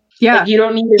purpose. Yeah. Like, you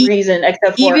don't need a reason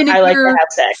except for I like to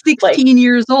have sex. 16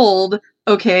 years old,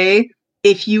 okay?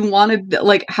 If you want to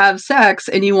like have sex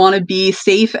and you want to be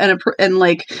safe and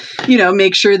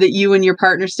make sure that you and your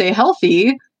partner stay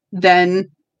healthy, then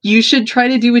you should try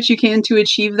to do what you can to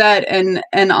achieve that. And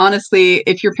honestly,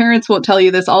 if your parents won't tell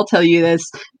you this, I'll tell you this.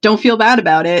 Don't feel bad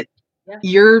about it. Yeah.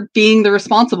 You're being the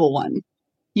responsible one.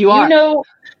 You are.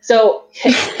 So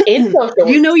in social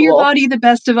you know your body the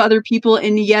best of other people,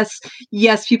 and yes,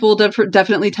 people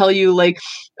definitely tell you, like,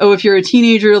 oh, if you're a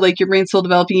teenager, like, your brain's still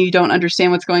developing, you don't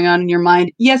understand what's going on in your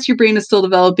mind. Yes, your brain is still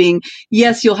developing.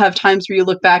 Yes, you'll have times where you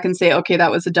look back and say, okay,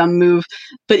 that was a dumb move.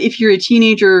 But if you're a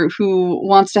teenager who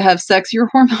wants to have sex, your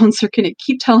hormones are going to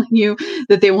keep telling you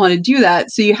that they want to do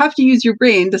that. So you have to use your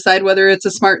brain, decide whether it's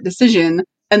a smart decision,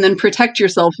 and then protect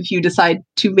yourself if you decide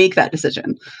to make that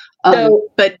decision.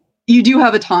 But you do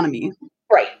have autonomy.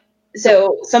 Right.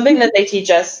 So something that they teach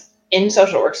us in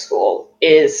social work school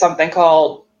is something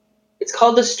called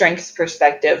the strengths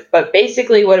perspective. But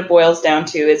basically what it boils down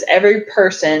to is every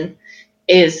person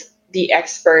is the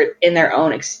expert in their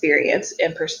own experience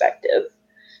and perspective.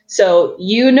 So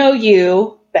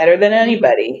you better than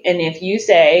anybody. And if you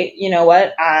say, you know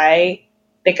what, I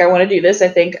think I want to do this, I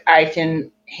think I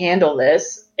can handle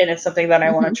this, and it's something that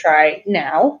I want to try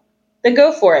now, then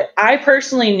go for it. I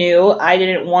personally knew I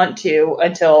didn't want to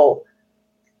until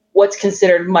what's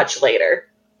considered much later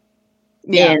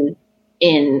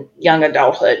in young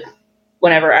adulthood,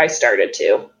 whenever I started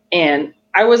to. And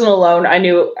I wasn't alone. I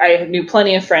knew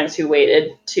plenty of friends who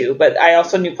waited too, but I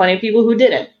also knew plenty of people who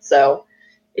didn't. So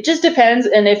it just depends.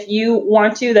 And if you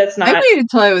want to, that's not... I waited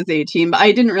until I was 18, but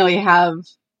I didn't really have...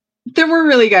 There were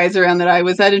really guys around that I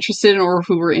was that interested in, or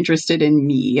who were interested in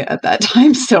me at that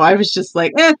time. So I was just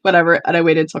like, whatever. And I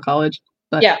waited till college.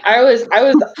 But. Yeah, I was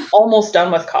almost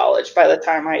done with college by the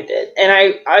time I did. And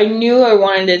I knew I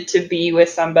wanted it to be with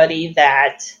somebody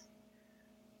that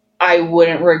I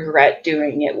wouldn't regret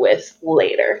doing it with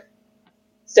later.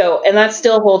 So, and that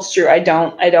still holds true. I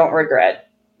don't regret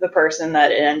the person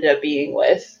that it ended up being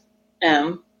with.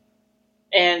 And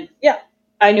yeah,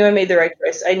 I knew I made the right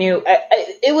choice. I knew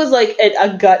it was like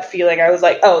a gut feeling. I was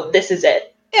like, oh, this is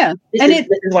it. Yeah. This is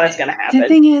when it's going to happen. The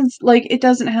thing is, like, it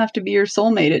doesn't have to be your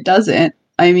soulmate. It doesn't.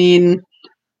 I mean,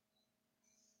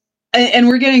 and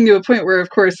we're getting to a point where,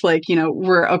 of course, like, you know,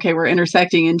 we're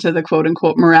intersecting into the quote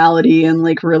unquote morality and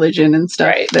like religion and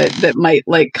stuff that might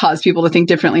like cause people to think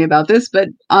differently about this. But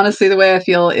honestly, the way I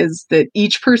feel is that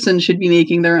each person should be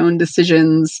making their own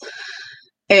decisions.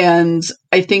 And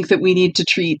I think that we need to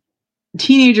treat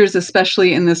teenagers,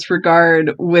 especially in this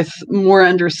regard, with more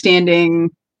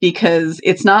understanding, because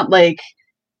it's not like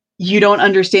you don't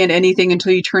understand anything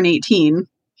until you turn 18.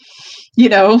 You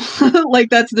know, like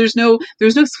there's no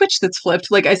switch that's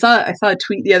flipped. Like I saw a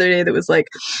tweet the other day that was like,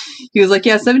 he was like,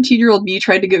 yeah, 17-year-old me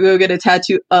tried to go get a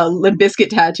tattoo, Limp Bizkit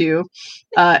tattoo,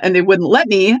 and they wouldn't let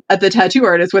me at the tattoo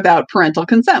artist without parental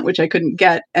consent, which I couldn't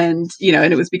get. And, you know,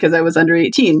 and it was because I was under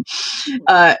 18.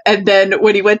 And then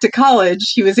when he went to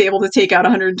college, he was able to take out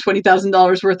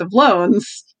 $120,000 worth of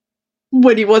loans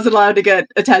when he wasn't allowed to get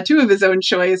a tattoo of his own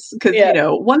choice. Because, you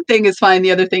know, one thing is fine,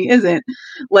 the other thing isn't.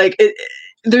 Like,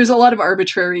 there's a lot of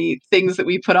arbitrary things that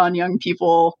we put on young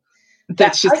people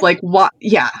that's just like, what?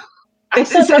 Yeah.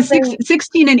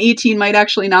 16 and 18 might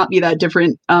actually not be that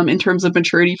different in terms of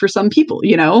maturity for some people,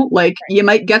 you know? Like, you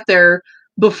might get there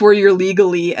before you're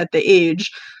legally at the age.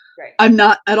 Right. I'm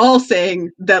not at all saying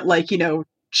that, like, you know,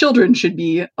 children should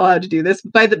be allowed to do this.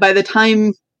 By the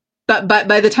time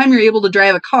you're able to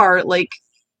drive a car, like,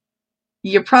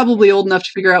 you're probably old enough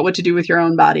to figure out what to do with your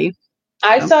own body.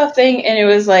 I saw a thing, and it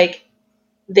was like,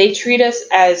 they treat us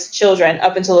as children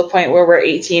up until the point where we're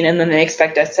 18, and then they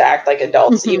expect us to act like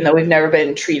adults, even though we've never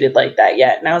been treated like that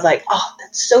yet. And I was like, oh,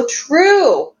 that's so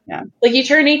true. Yeah. Like, you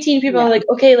turn 18, people are like,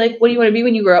 okay, like, what do you want to be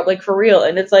when you grow up? Like, for real.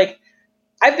 And it's like,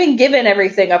 I've been given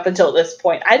everything up until this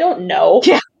point. I don't know.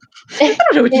 Yeah. I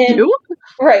don't know what to do.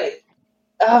 Right.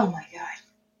 Oh, my God.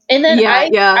 And then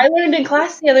I learned in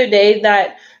class the other day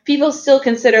that people still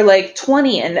consider, like,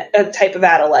 20 a type of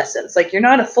adolescence. Like, you're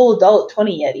not a full adult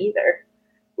 20 yet either.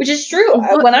 Which is true.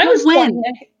 When I was 20,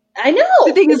 I know.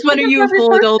 The thing is, when are you a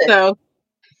full adult, though?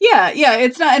 Yeah,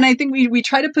 it's not. And I think we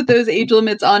try to put those age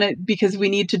limits on it because we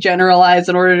need to generalize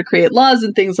in order to create laws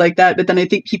and things like that. But then I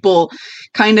think people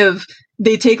kind of,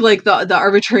 they take like the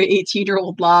arbitrary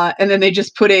 18-year-old law and then they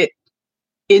just put it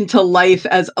into life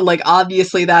as like,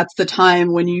 obviously that's the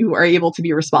time when you are able to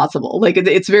be responsible. Like,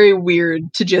 it's very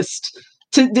weird to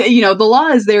you know, the law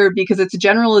is there because it's a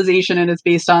generalization and it's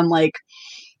based on like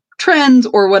trends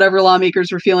or whatever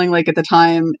lawmakers were feeling like at the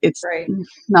time. It's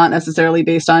not necessarily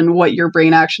based on what your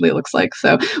brain actually looks like.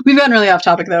 So we've gotten really off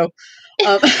topic though.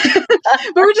 But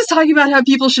we're just talking about how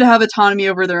people should have autonomy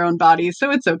over their own bodies. So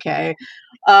it's okay.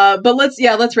 But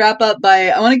let's wrap up by,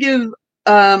 I want to give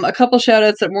a couple shout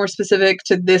outs that are more specific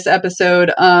to this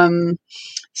episode.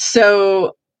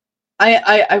 So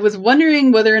I was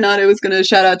wondering whether or not I was going to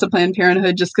shout out to Planned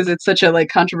Parenthood just because it's such a like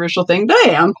controversial thing, but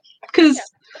I am, because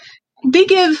they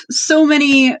give so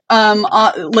many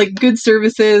like good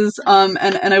services, and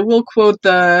I will quote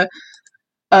there's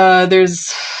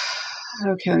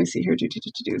okay, let me see here.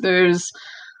 There's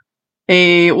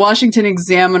a Washington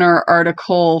Examiner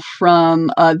article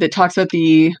from that talks about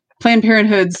the Planned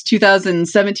Parenthood's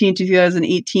 2017 to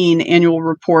 2018 annual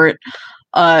report.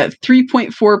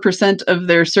 3.4% of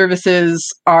their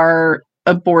services are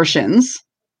abortions,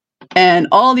 and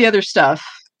all the other stuff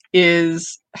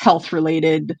is health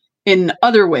related in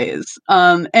other ways.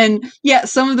 And yeah,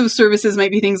 some of those services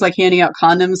might be things like handing out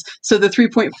condoms. So the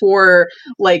 3.4,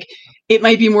 like, it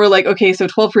might be more like, okay, so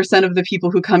 12% of the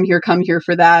people who come here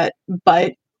for that,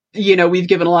 but you know, we've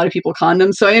given a lot of people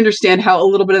condoms. So I understand how a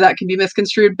little bit of that can be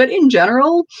misconstrued, but in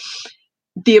general,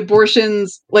 the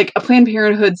abortions, like, a Planned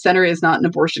Parenthood center is not an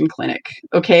abortion clinic.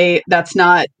 Okay. That's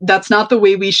not the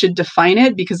way we should define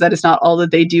it, because that is not all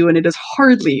that they do. And it is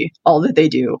hardly all that they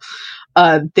do.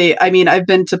 I've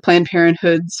been to Planned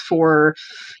Parenthoods for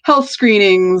health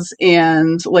screenings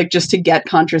and like just to get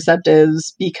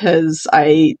contraceptives because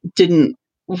I didn't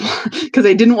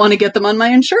want to get them on my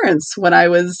insurance when I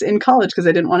was in college, because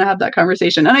I didn't want to have that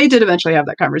conversation. And I did eventually have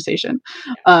that conversation.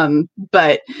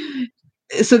 But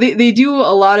so they do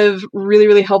a lot of really,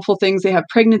 really helpful things. They have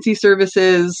pregnancy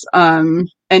services, and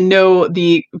no,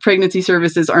 the pregnancy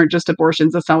services aren't just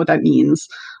abortions. That's not what that means.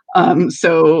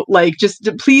 So like, just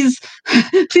please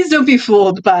don't be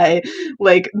fooled by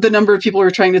like the number of people who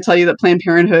are trying to tell you that Planned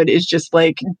Parenthood is just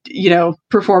like, you know,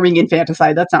 performing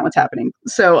infanticide. That's not what's happening.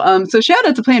 So shout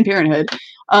out to Planned Parenthood.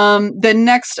 Then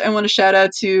next I want to shout out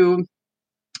to,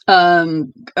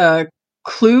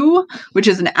 Clue, which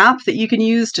is an app that you can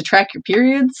use to track your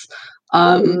periods.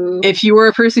 If you are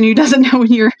a person who doesn't know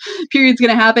when your period's going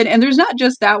to happen, and there's not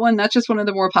just that one, that's just one of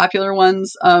the more popular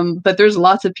ones. But there's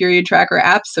lots of period tracker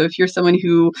apps. So if you're someone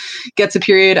who gets a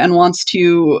period and wants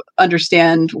to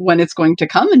understand when it's going to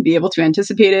come and be able to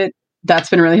anticipate it, that's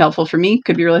been really helpful for me.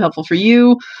 Could be really helpful for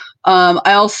you.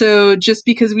 I also, just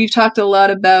because we've talked a lot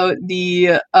about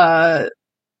the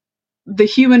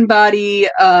human body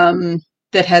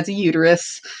that has a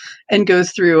uterus and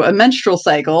goes through a menstrual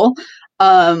cycle,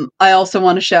 I also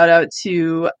want to shout out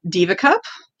to Diva Cup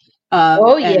and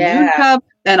Moon Cup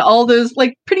and all those,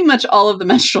 like pretty much all of the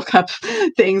menstrual cup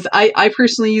things. I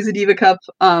personally use a Diva Cup,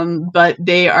 but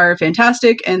they are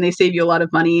fantastic and they save you a lot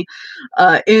of money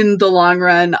in the long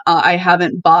run. I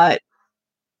haven't bought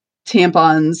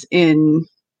tampons in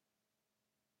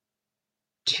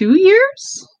 2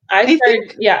 years.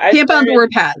 Tampons or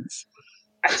pads.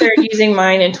 I started using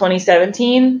mine in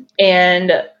 2017,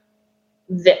 and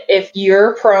if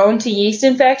you're prone to yeast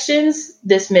infections,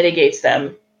 this mitigates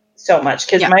them so much,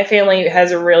 because my family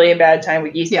has a really bad time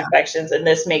with yeast infections, and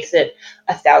this makes it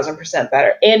 1,000%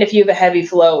 better. And if you have a heavy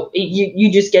flow,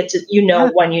 you just get to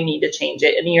when you need to change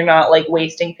it, and you're not like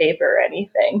wasting paper or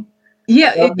anything.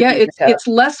 It's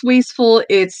less wasteful.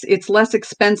 It's less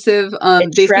expensive.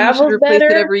 They say you should replace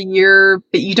it every year,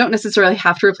 but you don't necessarily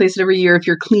have to replace it every year if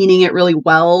you're cleaning it really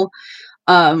well.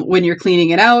 When you're cleaning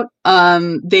it out,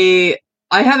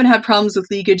 I haven't had problems with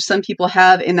leakage. Some people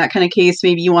have. In that kind of case,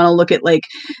 maybe you want to look at like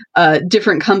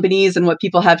different companies and what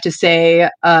people have to say,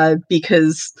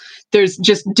 because there's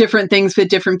just different things for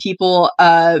different people.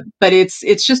 But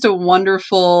it's just a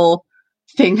wonderful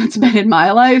thing that's been in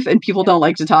my life, and people don't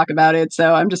like to talk about it,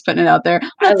 so I'm just putting it out there.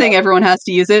 I'm not saying everyone has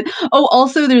to use it. Oh,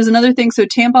 also there's another thing. So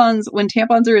when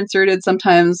tampons are inserted,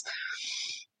 sometimes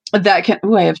that can...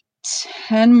 I have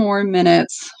 10 more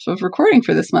minutes of recording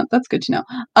for this month. That's good to know.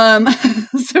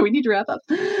 So we need to wrap up.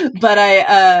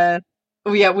 But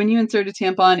when you insert a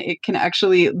tampon, it can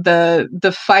actually,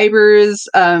 the fibers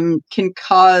can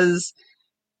cause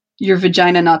your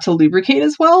vagina not to lubricate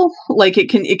as well. Like it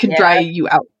can dry you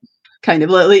out. Kind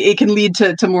of, it can lead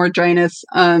to more dryness.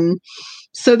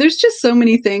 So there's just so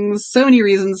many things, so many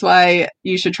reasons why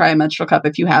you should try a menstrual cup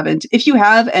if you haven't. If you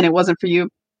have and it wasn't for you,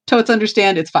 totes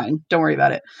understand. It's fine. Don't worry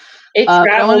about it.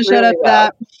 I want to shout out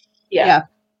that. Yeah,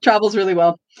 travels really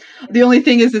well. The only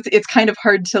thing is it's kind of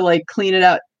hard to like clean it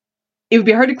out. It would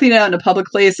be hard to clean it out in a public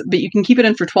place, but you can keep it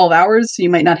in for 12 hours, so you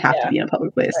might not have to be in a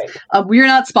public place. Right. We are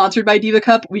not sponsored by Diva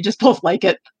Cup. We just both like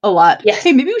it a lot. Yes.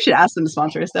 Hey, maybe we should ask them to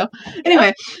sponsor us, though.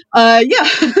 Anyway,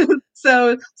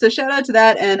 So shout out to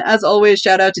that. And as always,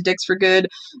 shout out to Dicks for Good,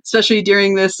 especially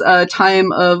during this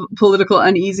time of political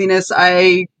uneasiness.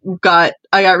 I got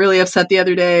really upset the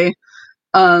other day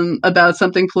about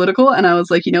something political, and I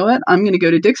was like, you know what, I'm going to go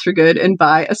to Dicks for Good and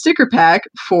buy a sticker pack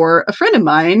for a friend of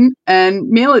mine and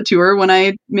mail it to her when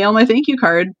I mail my thank you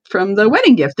card from the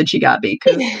wedding gift that she got me,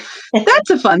 because that's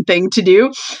a fun thing to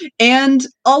do. And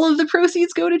all of the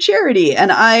proceeds go to charity.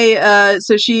 And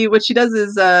what she does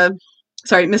is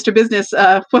Mr. Business,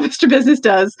 what Mr. Business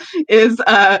does is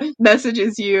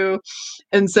messages you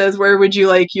and says, where would you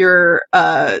like your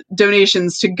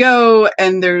donations to go?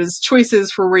 And there's choices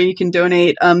for where you can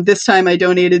donate. This time I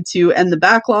donated to End the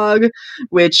Backlog,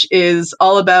 which is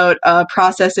all about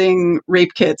processing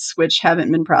rape kits, which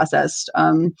haven't been processed.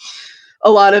 A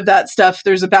lot of that stuff,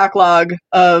 there's a backlog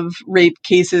of rape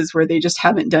cases where they just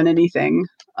haven't done anything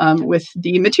with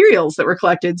the materials that were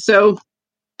collected. So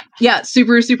yeah,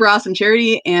 super, super awesome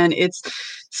charity. And it's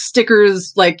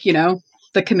stickers like,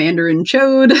 the Commander and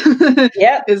Chode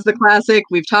is the classic.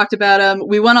 We've talked about them.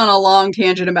 We went on a long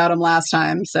tangent about them last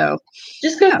time. So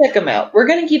just go check them out. We're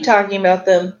going to keep talking about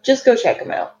them. Just go check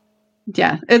them out.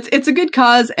 Yeah, it's a good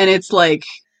cause. And it's like,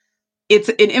 it's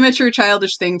an immature,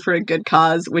 childish thing for a good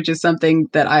cause, which is something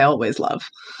that I always love.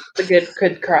 It's a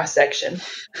good cross section.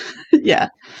 Yeah.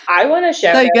 I want to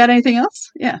shout out. You got anything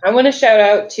else? Yeah. I want to shout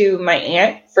out to my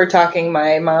aunt for talking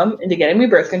my mom into getting me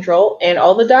birth control, and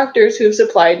all the doctors who have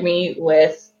supplied me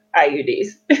with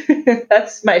IUDs.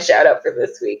 That's my shout out for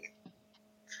this week.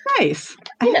 Nice.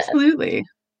 Yeah. Absolutely.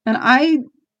 And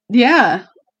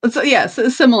So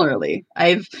similarly,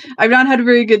 I've not had a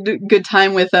very good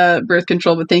time with birth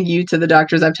control, but thank you to the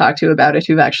doctors I've talked to about it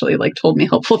who've actually told me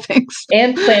helpful things.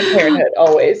 And Planned Parenthood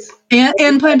always.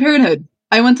 And Planned Parenthood.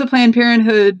 I went to Planned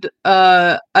Parenthood.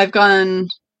 I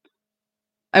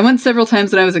went several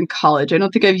times when I was in college. I don't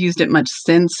think I've used it much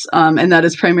since, and that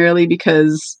is primarily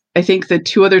because I think the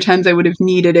 2 other times I would have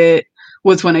needed it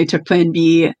was when I took Plan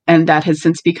B, and that has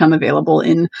since become available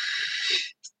in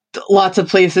lots of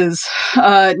places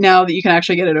now that you can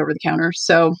actually get it over the counter.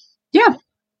 So yeah.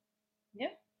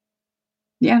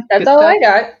 That's all I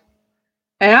got.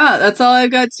 Yeah, that's all I've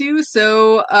got too.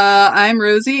 So I'm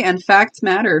Rosy, and facts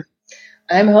matter.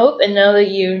 I'm Hope, and now that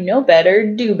you know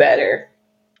better, do better.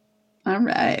 All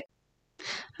right.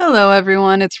 Hello,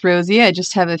 everyone. It's Rosy. I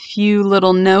just have a few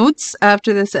little notes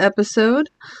after this episode.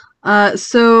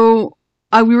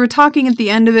 We were talking at the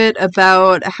end of it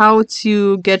about how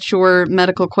to get your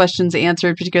medical questions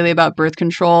answered, particularly about birth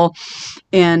control.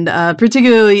 And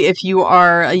particularly if you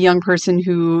are a young person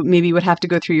who maybe would have to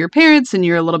go through your parents and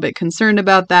you're a little bit concerned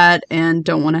about that and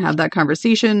don't want to have that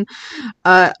conversation.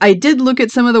 I did look at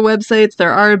some of the websites.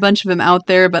 There are a bunch of them out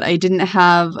there, but I didn't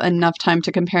have enough time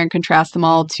to compare and contrast them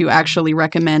all to actually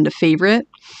recommend a favorite.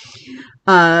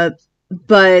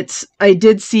 But I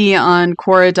did see on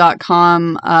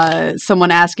Quora.com someone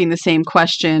asking the same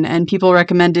question, and people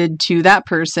recommended to that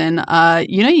person,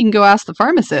 you can go ask the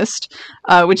pharmacist,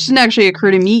 which didn't actually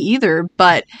occur to me either.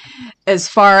 But as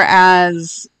far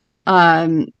as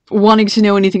wanting to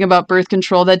know anything about birth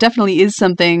control, that definitely is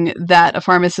something that a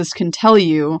pharmacist can tell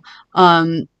you.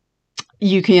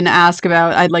 You can ask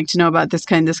about, I'd like to know about this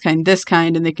kind,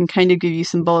 and they can kind of give you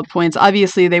some bullet points.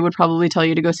 Obviously, they would probably tell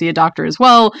you to go see a doctor as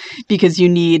well, because you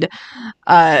need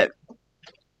a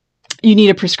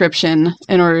prescription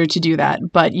in order to do that.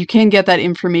 But you can get that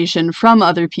information from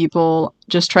other people.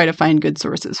 Just try to find good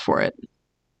sources for it.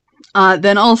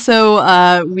 Then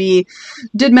also, we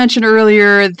did mention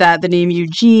earlier that the name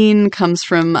Eugene comes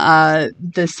from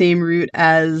the same root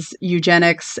as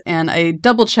eugenics, and I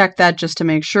double-checked that just to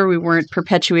make sure we weren't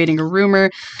perpetuating a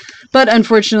rumor. But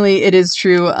unfortunately, it is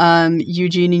true.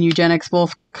 Eugene and eugenics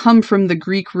both come from the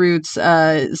Greek roots,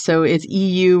 so it's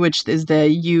EU, which is the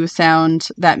U sound,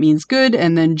 that means good,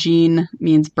 and then gene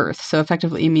means birth, so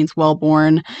effectively it means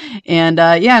well-born. And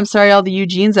I'm sorry all the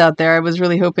Eugenes out there. I was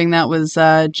really hoping that was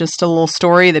just a little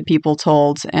story that people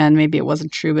told, and maybe it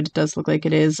wasn't true, but it does look like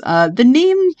it is. The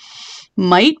name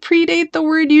might predate the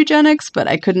word eugenics, but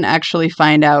I couldn't actually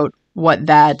find out what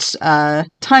that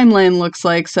timeline looks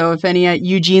like. So if any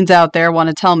Eugenes out there want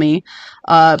to tell me,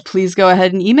 please go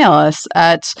ahead and email us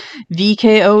at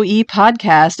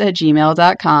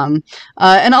vkoepodcast@gmail.com.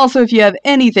 And also, if you have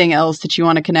anything else that you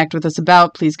want to connect with us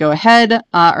about, please go ahead.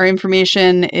 Our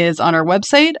information is on our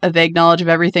website,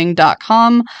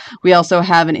 avagueknowledgeofeverything.com. We also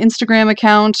have an Instagram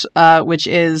account, which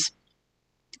is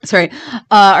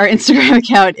our Instagram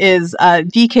account is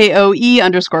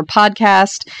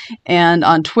VKOE_podcast, and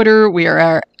on Twitter we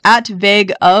are at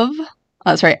vague_of.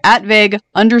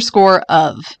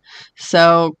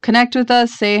 So connect with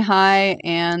us, say hi,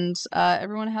 and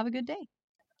everyone have a good day.